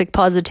toxic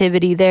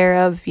positivity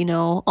there of,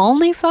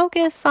 only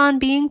focus on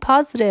being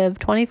positive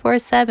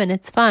 24/7.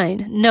 It's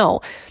fine.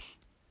 No.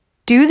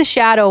 Do the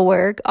shadow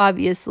work,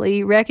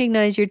 obviously.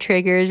 Recognize your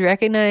triggers.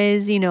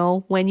 Recognize,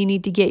 when you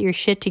need to get your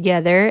shit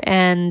together,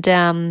 and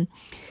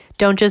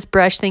don't just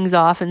brush things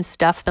off and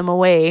stuff them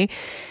away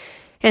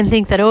and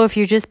think that, if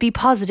you just be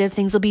positive,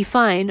 things will be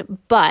fine.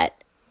 But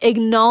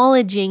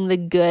acknowledging the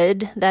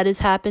good that has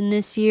happened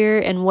this year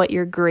and what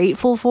you're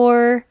grateful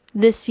for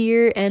this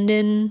year and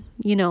in,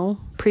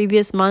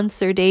 previous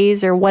months or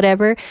days or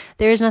whatever,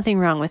 there's nothing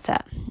wrong with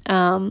that.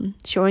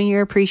 Showing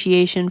your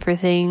appreciation for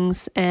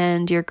things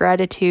and your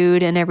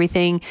gratitude and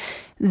everything,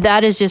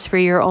 that is just for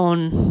your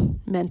own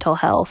mental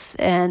health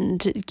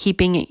and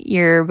keeping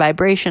your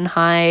vibration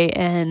high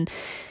and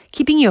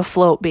keeping you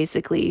afloat,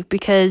 basically.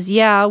 Because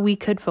we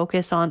could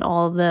focus on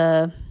all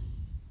the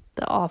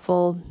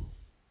awful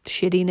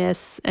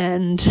shittiness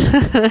and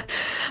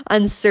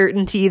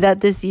uncertainty that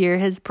this year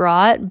has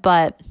brought,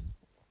 but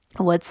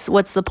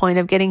what's the point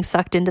of getting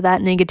sucked into that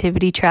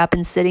negativity trap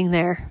and sitting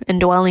there and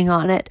dwelling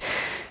on it?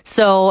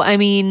 So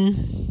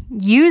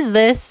use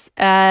this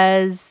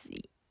as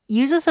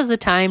a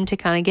time to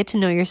kind of get to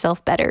know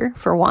yourself better,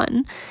 for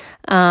one.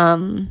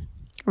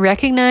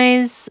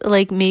 Recognize,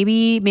 like,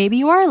 maybe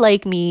you are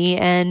like me,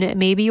 and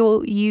maybe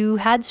you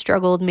had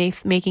struggled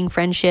making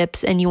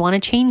friendships and you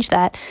want to change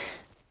that.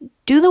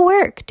 Do the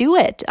work. Do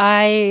it.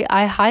 I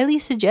highly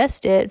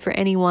suggest it for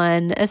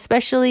anyone,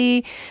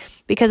 especially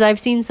because I've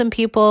seen some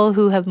people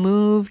who have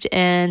moved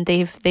and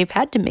they've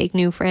had to make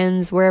new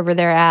friends wherever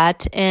they're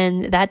at,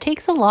 and that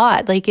takes a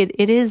lot. Like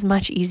it is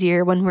much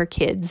easier when we're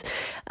kids.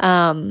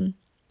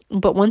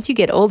 But once you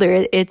get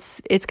older,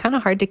 it's kind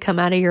of hard to come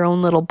out of your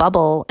own little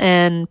bubble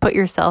and put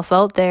yourself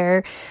out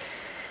there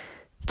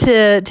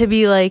to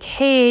be like,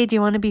 hey, do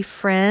you want to be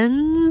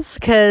friends?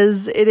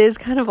 Because it is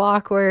kind of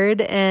awkward,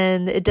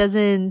 and it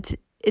doesn't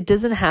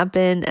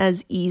happen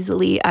as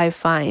easily, I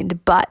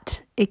find,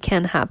 but it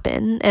can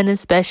happen. And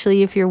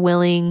especially if you're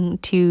willing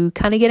to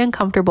kind of get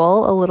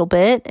uncomfortable a little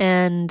bit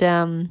and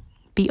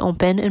be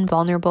open and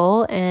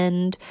vulnerable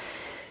and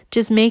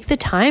just make the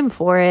time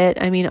for it.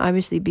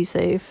 Obviously be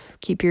safe,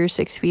 keep your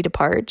 6 feet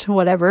apart,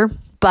 whatever,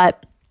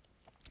 but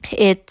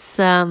it's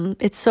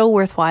so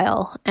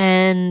worthwhile.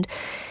 And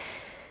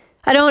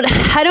I don't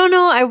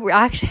know.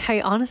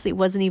 I honestly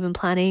wasn't even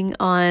planning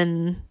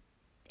on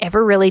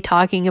ever really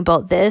talking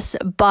about this,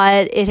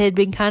 but it had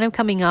been kind of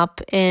coming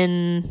up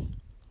in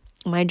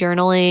my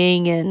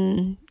journaling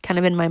and kind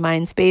of in my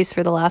mind space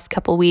for the last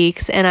couple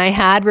weeks. And I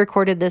had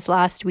recorded this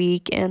last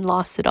week and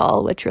lost it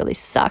all, which really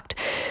sucked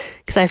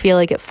because I feel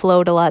like it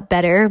flowed a lot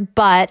better.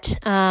 But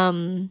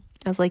I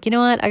was like, you know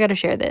what? I got to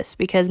share this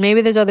because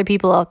maybe there's other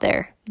people out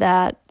there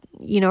that,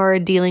 are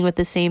dealing with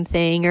the same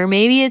thing, or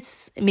maybe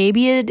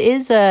it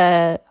is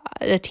a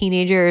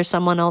teenager or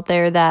someone out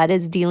there that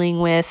is dealing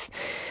with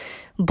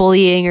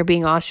bullying or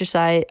being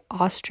ostracized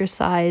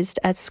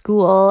at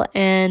school,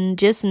 and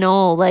just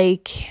know,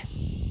 like,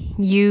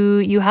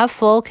 you have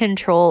full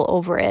control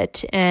over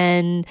it,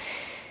 and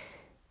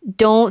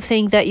don't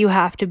think that you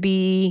have to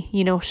be,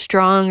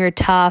 strong or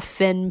tough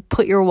and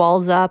put your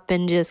walls up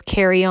and just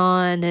carry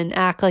on and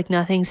act like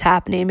nothing's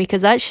happening,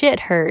 because that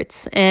shit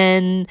hurts.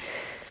 And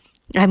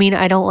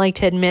I don't like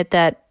to admit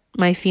that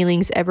my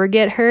feelings ever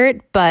get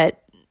hurt,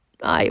 but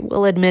I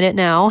will admit it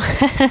now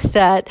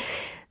that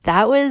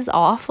was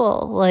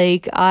awful.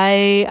 Like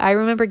I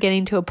remember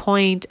getting to a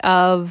point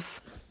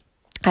of,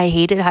 I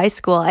hated high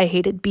school. I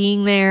hated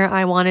being there.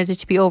 I wanted it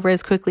to be over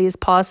as quickly as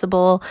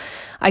possible.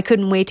 I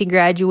couldn't wait to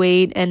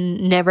graduate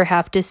and never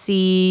have to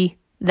see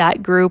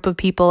that group of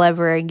people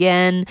ever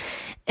again.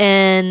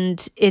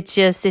 And it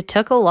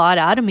took a lot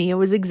out of me. It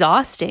was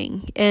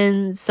exhausting.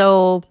 And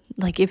so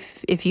like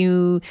if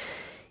you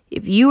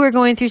were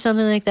going through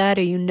something like that,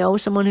 or you know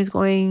someone who's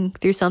going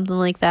through something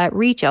like that,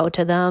 reach out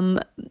to them.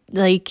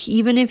 Like,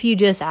 even if you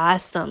just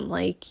ask them,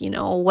 like,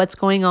 what's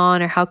going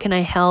on, or how can I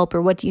help,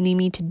 or what do you need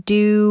me to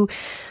do?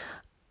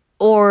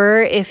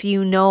 Or if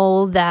you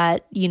know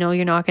that,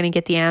 you're not going to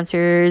get the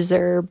answers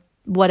or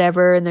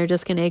whatever, and they're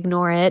just going to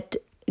ignore it,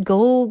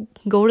 go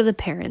to the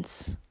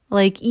parents.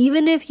 Like,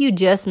 even if you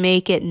just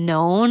make it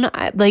known,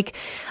 I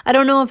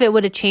don't know if it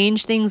would have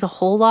changed things a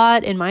whole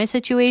lot in my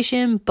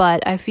situation,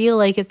 but I feel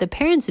like if the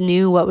parents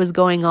knew what was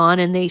going on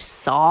and they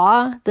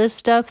saw the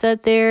stuff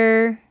that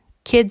their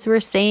kids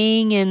were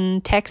saying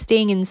and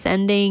texting and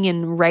sending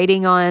and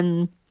writing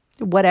on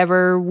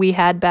whatever we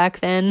had back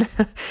then,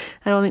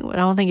 I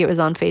don't think it was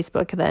on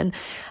Facebook then.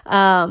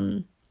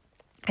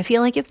 I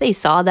feel like if they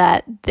saw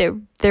that,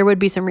 there would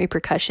be some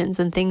repercussions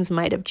and things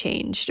might have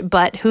changed,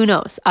 but who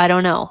knows? I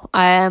don't know.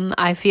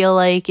 I feel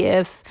like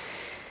if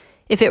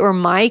it were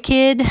my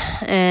kid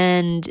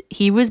and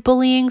he was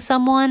bullying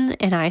someone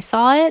and I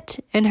saw it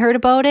and heard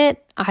about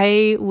it,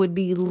 I would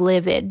be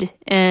livid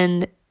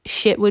and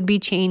shit would be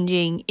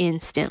changing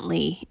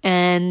instantly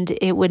and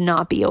it would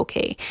not be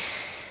okay.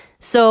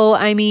 So,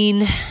 I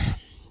mean,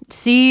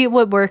 see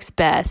what works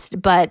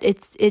best, but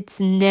it's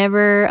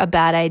never a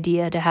bad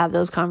idea to have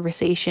those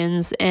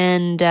conversations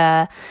and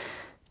to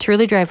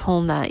really drive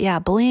home that, yeah,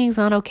 bullying is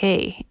not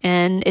okay.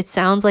 And it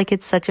sounds like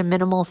it's such a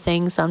minimal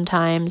thing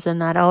sometimes, and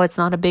that, oh, it's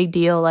not a big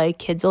deal, like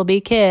kids will be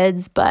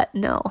kids. But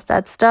no,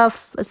 that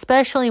stuff,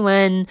 especially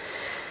when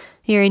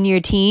you're in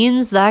your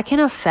teens, that can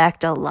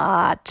affect a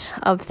lot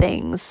of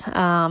things.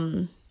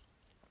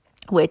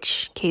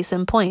 Which, case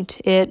in point,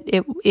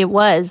 it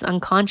was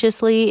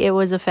unconsciously, it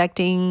was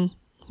affecting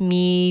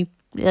me,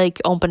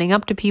 like opening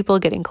up to people,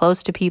 getting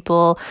close to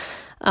people,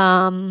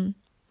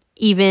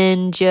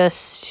 even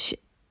just,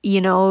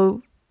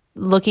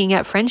 looking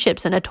at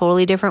friendships in a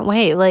totally different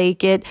way.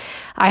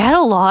 I had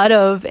a lot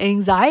of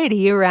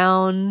anxiety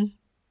around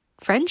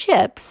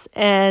friendships,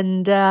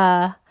 and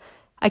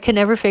I could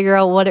never figure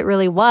out what it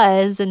really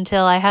was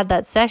until I had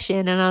that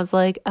session, and I was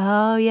like,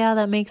 oh yeah,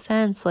 that makes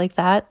sense. Like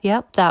that,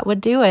 yep, that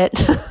would do it.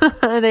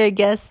 I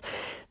guess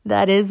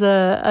that is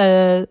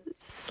a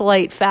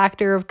slight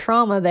factor of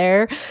trauma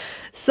there.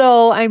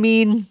 So, I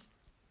mean,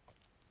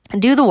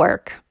 do the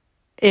work.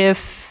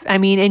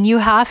 And you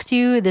have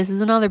to, this is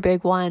another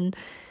big one,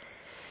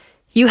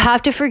 you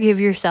have to forgive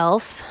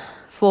yourself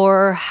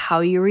for how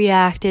you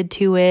reacted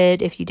to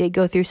it. If you did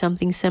go through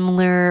something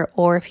similar,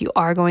 or if you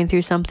are going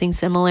through something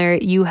similar,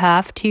 you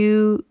have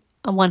to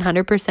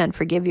 100%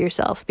 forgive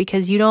yourself,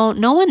 because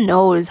no one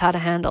knows how to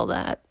handle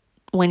that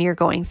when you're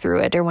going through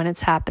it or when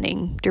it's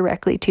happening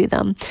directly to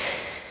them.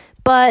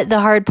 But the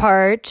hard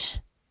part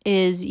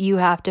is you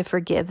have to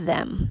forgive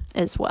them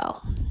as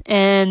well.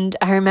 And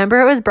I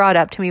remember it was brought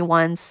up to me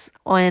once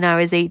when I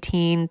was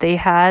 18. They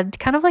had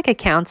kind of like a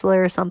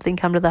counselor or something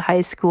come to the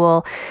high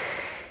school,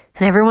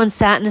 and everyone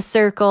sat in a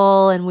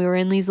circle, and we were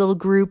in these little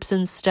groups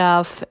and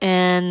stuff.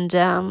 And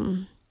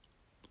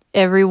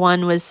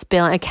everyone was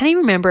spilling. I can't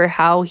even remember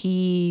how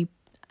he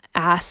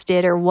asked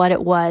it or what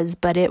it was,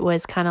 but it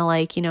was kind of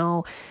like,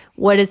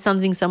 what is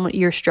something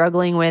you're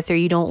struggling with or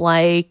you don't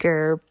like,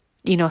 or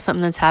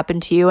something that's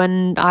happened to you.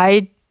 And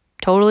I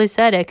totally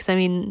said it, because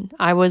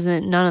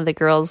none of the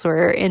girls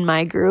were in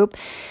my group.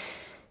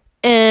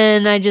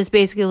 And I just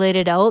basically laid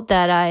it out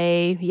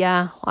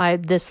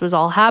that this was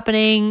all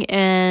happening,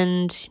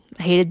 and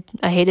I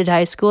hated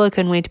high school. I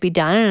couldn't wait to be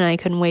done, and I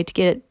couldn't wait to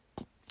get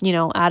it,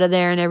 out of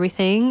there and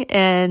everything.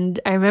 And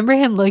I remember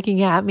him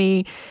looking at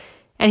me,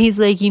 and he's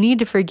like, you need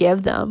to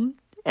forgive them.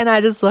 And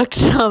I just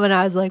looked at him and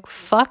I was like,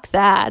 fuck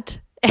that.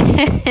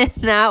 And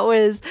that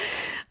was,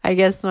 I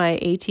guess, my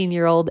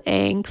 18-year-old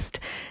angst.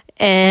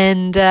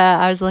 And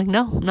I was like,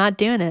 no, I'm not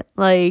doing it.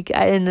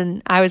 And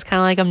then I was kind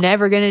of like, I'm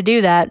never going to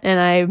do that.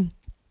 And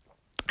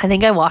I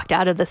think I walked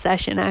out of the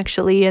session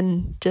actually,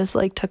 and just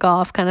took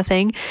off kind of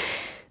thing,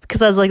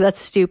 because I was like, that's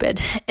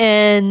stupid.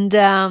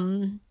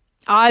 And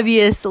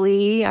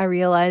obviously I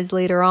realized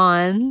later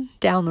on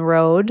down the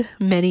road,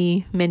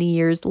 many, many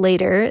years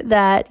later,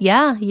 that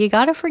you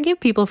got to forgive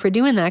people for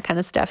doing that kind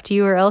of stuff to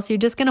you, or else you're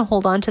just going to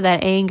hold on to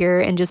that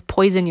anger and just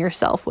poison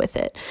yourself with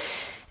it.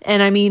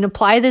 And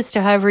apply this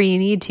to however you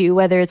need to,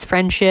 whether it's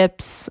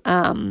friendships,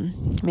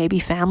 maybe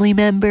family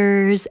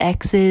members,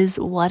 exes,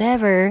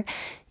 whatever.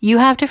 You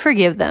have to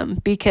forgive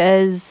them,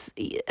 because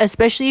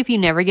especially if you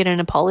never get an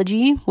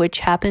apology,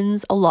 which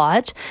happens a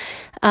lot,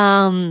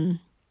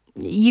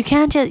 you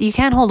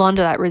can't hold on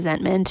to that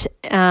resentment.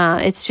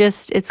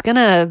 It's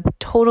gonna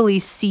totally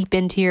seep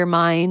into your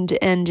mind,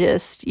 and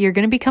you're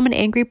gonna become an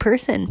angry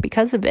person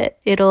because of it.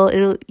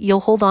 You'll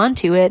hold on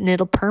to it, and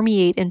it'll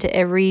permeate into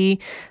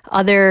every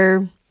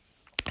other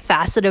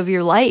facet of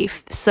your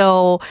life.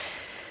 So,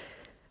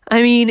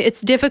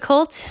 it's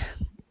difficult,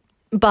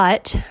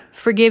 but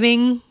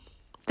forgiving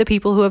the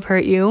people who have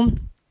hurt you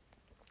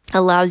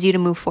allows you to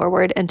move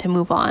forward and to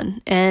move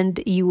on.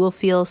 And you will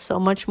feel so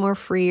much more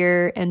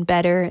freer and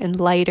better and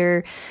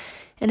lighter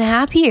and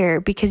happier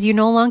because you're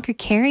no longer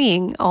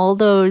carrying all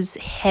those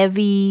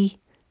heavy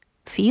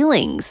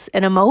feelings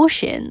and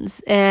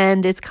emotions.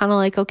 And it's kind of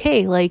like,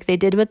 okay, like they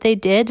did what they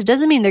did. It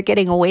doesn't mean they're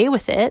getting away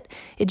with it.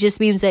 It just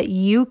means that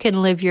you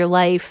can live your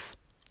life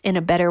in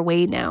a better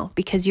way now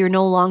because you're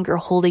no longer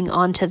holding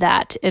on to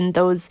that and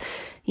those,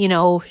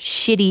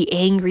 shitty,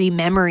 angry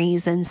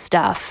memories and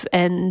stuff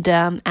and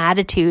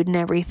attitude and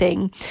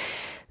everything.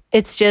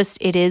 It's just,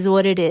 it is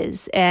what it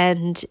is.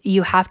 And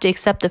you have to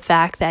accept the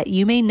fact that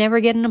you may never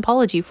get an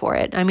apology for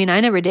it. I mean,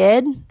 I never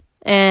did.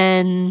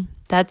 And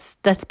that's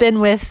been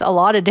with a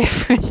lot of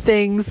different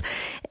things.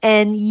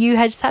 And you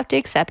just have to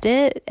accept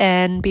it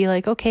and be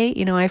like, okay,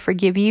 I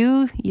forgive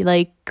you.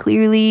 You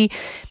clearly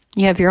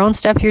you have your own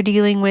stuff you're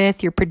dealing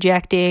with, you're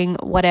projecting,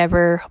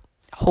 whatever.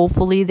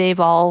 Hopefully they've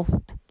all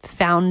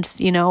found,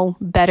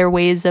 better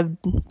ways of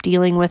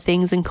dealing with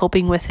things and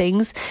coping with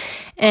things.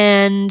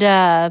 And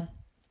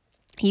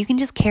you can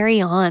just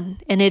carry on.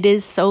 And it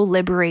is so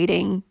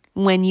liberating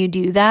when you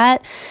do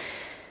that.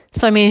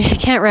 So, I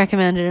can't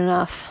recommend it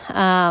enough.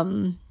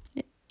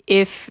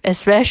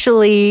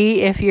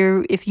 Especially if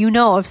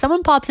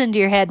someone pops into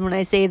your head when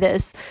I say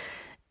this,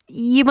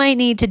 you might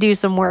need to do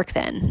some work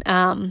then.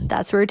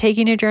 That's where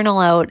taking your journal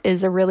out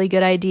is a really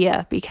good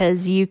idea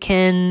because you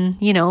can,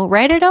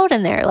 write it out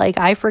in there. Like,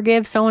 I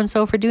forgive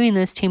so-and-so for doing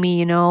this to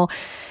me,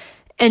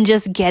 and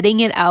just getting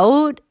it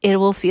out, it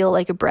will feel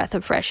like a breath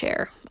of fresh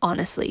air.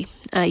 Honestly,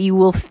 you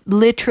will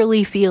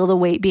literally feel the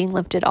weight being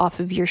lifted off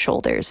of your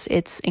shoulders.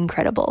 It's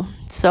incredible.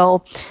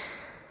 So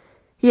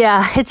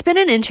yeah, it's been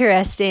an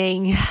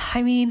interesting,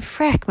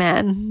 frick,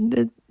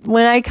 man.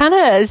 When I kind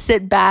of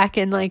sit back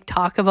and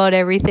talk about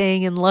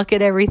everything and look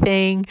at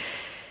everything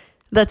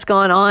that's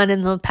gone on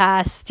in the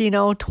past,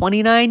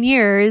 29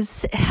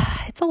 years,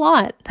 it's a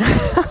lot.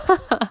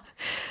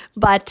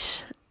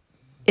 But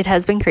it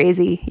has been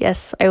crazy.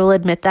 Yes, I will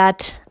admit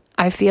that.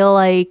 I feel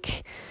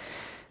like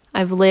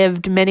I've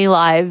lived many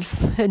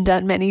lives and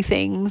done many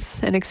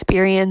things and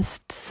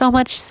experienced so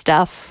much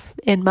stuff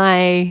in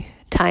my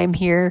time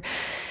here.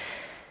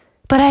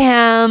 But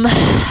and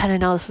I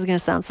know this is going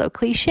to sound so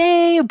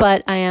cliche,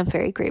 but I am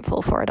very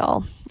grateful for it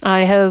all.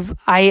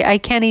 I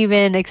can't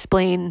even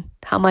explain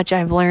how much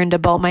I've learned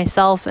about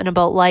myself and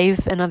about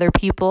life and other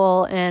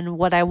people and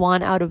what I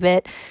want out of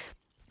it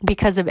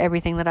because of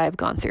everything that I've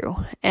gone through.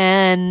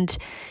 And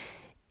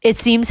it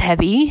seems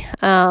heavy.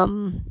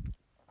 And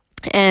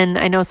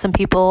I know some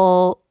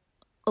people,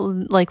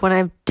 when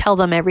I tell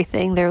them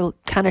everything, they're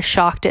kind of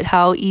shocked at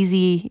how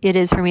easy it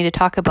is for me to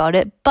talk about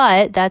it.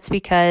 But that's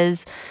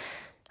because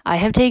I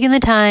have taken the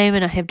time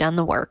and I have done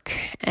the work,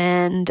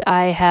 and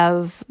I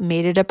have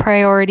made it a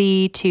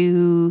priority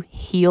to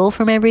heal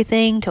from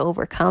everything, to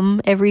overcome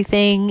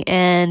everything,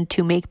 and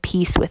to make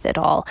peace with it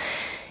all.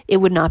 It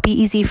would not be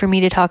easy for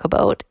me to talk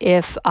about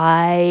if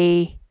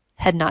I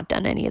had not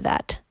done any of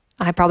that.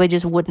 I probably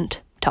just wouldn't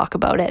talk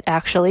about it,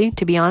 actually,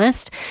 to be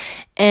honest.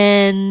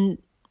 And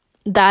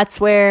that's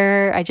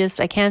where I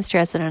can't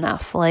stress it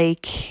enough.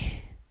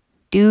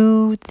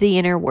 Do the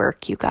inner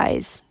work, you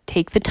guys.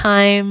 Take the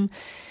time.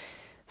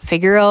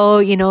 Figure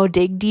out,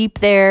 dig deep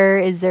there.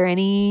 Is there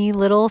any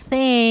little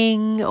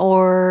thing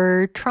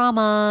or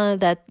trauma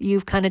that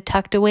you've kind of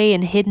tucked away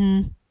and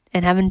hidden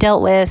and haven't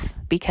dealt with?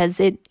 Because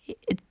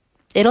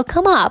it'll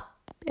come up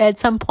at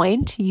some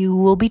point. You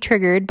will be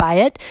triggered by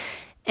it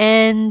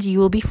and you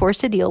will be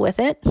forced to deal with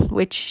it,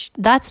 which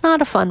that's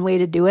not a fun way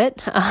to do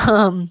it.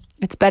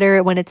 It's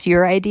better when it's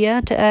your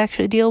idea to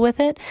actually deal with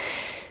it.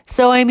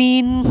 So,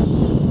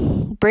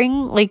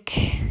 bring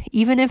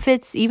even if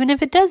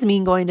it does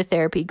mean going to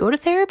therapy, go to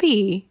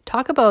therapy,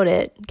 talk about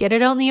it, get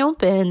it out in the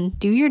open,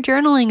 do your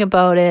journaling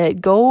about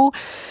it, go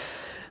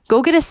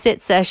get a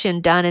sit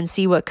session done and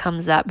see what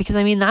comes up. Because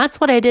that's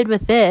what I did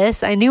with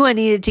this. I knew I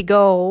needed to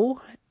go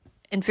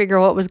and figure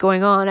out what was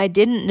going on. I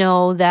didn't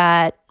know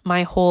that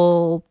my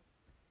whole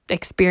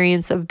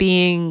experience of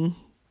being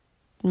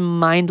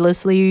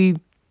mindlessly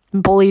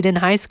bullied in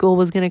high school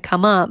was going to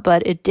come up,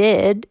 but it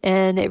did,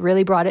 and it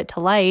really brought it to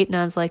light. And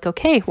I was like,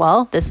 okay,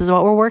 well, this is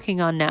what we're working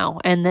on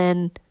now. And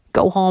then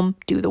go home,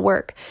 do the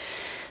work.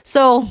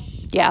 So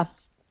yeah,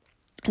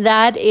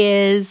 that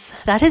is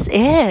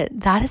it.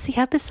 That is the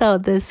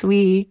episode this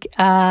week.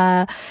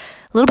 A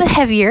little bit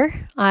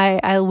heavier.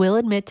 I will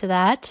admit to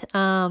that.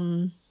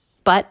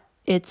 But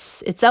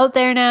it's out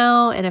there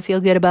now, and I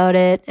feel good about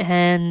it.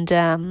 And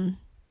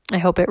I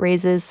hope it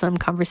raises some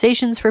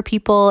conversations for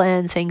people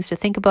and things to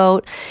think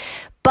about.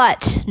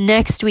 But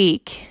next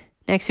week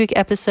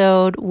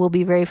episode will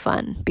be very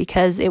fun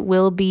because it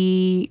will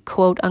be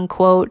quote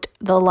unquote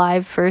the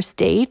live first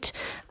date.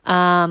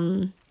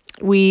 I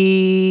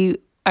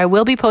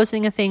will be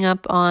posting a thing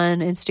up on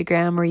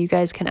Instagram where you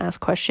guys can ask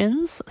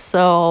questions.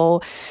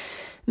 So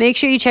make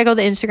sure you check out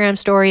the Instagram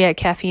story at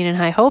Caffeine and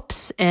High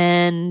Hopes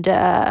and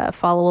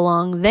follow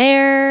along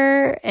there.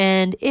 there.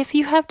 And if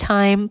you have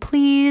time,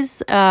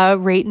 please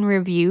rate and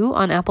review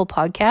on Apple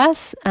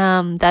Podcasts.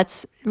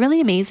 That's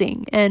really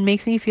amazing and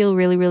makes me feel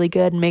really, really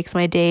good and makes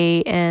my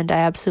day. And I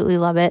absolutely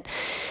love it.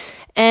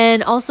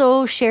 And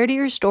also share to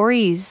your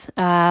stories.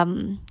 Let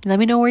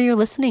me know where you're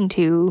listening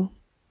to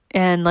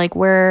and like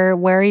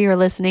where you're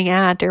listening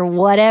at or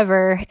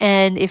whatever.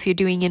 And if you're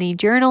doing any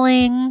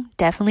journaling,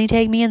 definitely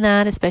tag me in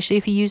that, especially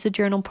if you use the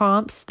journal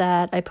prompts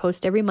that I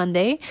post every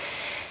Monday.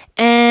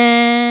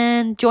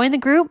 And join the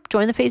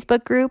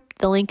Facebook group.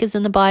 The link is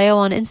in the bio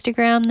on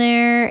Instagram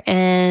there.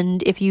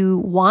 And if you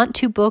want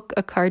to book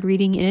a card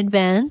reading in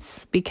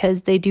advance,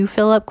 because they do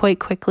fill up quite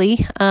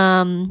quickly,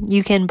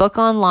 you can book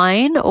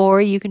online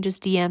or you can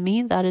just DM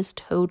me. That is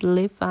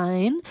totally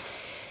fine.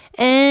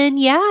 And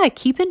yeah,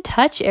 keep in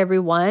touch,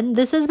 everyone.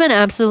 This has been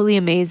absolutely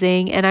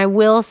amazing. And I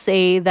will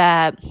say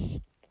that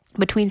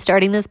between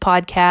starting this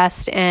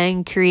podcast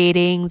and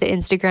creating the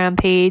Instagram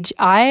page,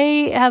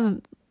 I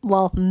have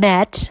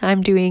met,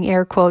 I'm doing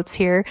air quotes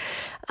here.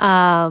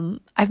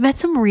 I've met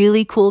some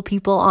really cool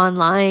people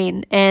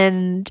online,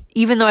 and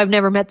even though I've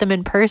never met them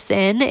in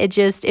person, it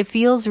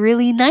feels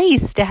really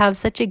nice to have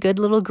such a good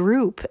little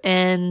group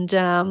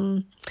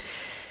and,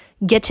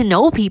 get to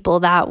know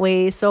people that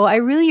way. So I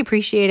really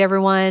appreciate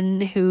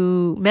everyone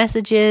who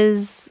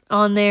messages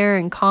on there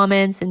and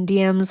comments and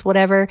DMs,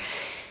 whatever,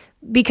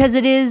 because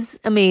it is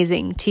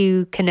amazing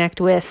to connect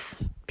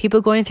with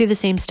people going through the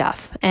same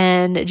stuff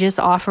and just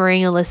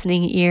offering a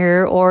listening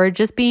ear or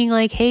just being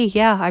like, hey,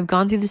 yeah, I've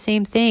gone through the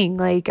same thing.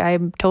 Like, I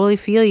totally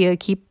feel you.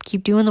 Keep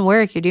doing the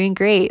work. You're doing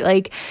great.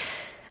 Like,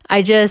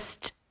 I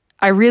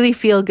really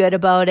feel good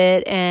about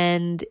it.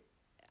 And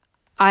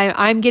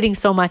I'm getting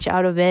so much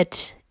out of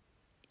it,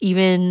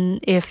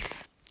 even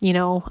if,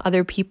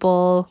 other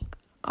people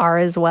are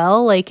as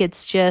well. Like,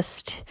 it's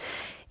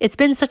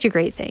been such a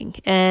great thing.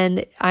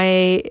 And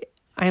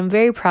I'm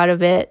very proud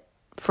of it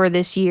for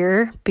this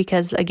year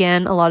because,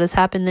 again, a lot has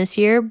happened this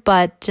year,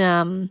 but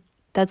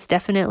that's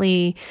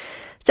definitely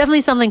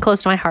something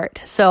close to my heart.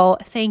 So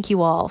thank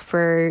you all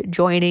for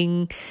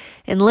joining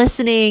and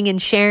listening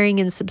and sharing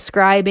and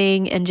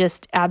subscribing and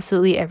just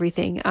absolutely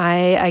everything.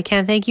 I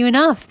can't thank you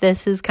enough.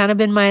 This has kind of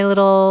been my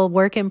little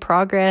work in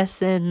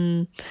progress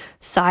and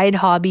side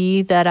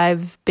hobby that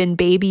I've been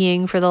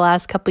babying for the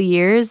last couple of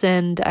years,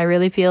 and I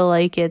really feel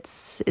like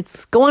it's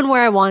going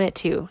where I want it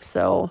to.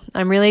 So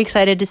I'm really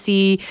excited to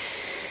see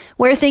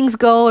where things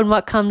go and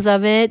what comes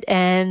of it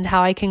and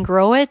how I can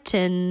grow it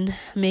and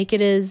make it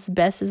as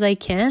best as I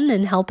can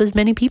and help as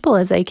many people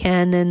as I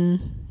can.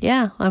 And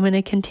yeah, I'm going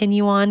to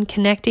continue on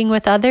connecting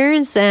with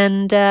others.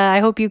 And I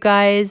hope you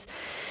guys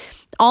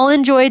all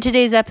enjoyed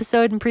today's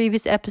episode and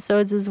previous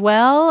episodes as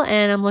well.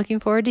 And I'm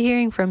looking forward to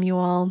hearing from you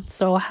all.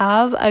 So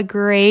have a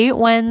great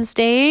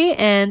Wednesday,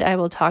 and I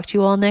will talk to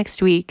you all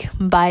next week.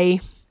 Bye.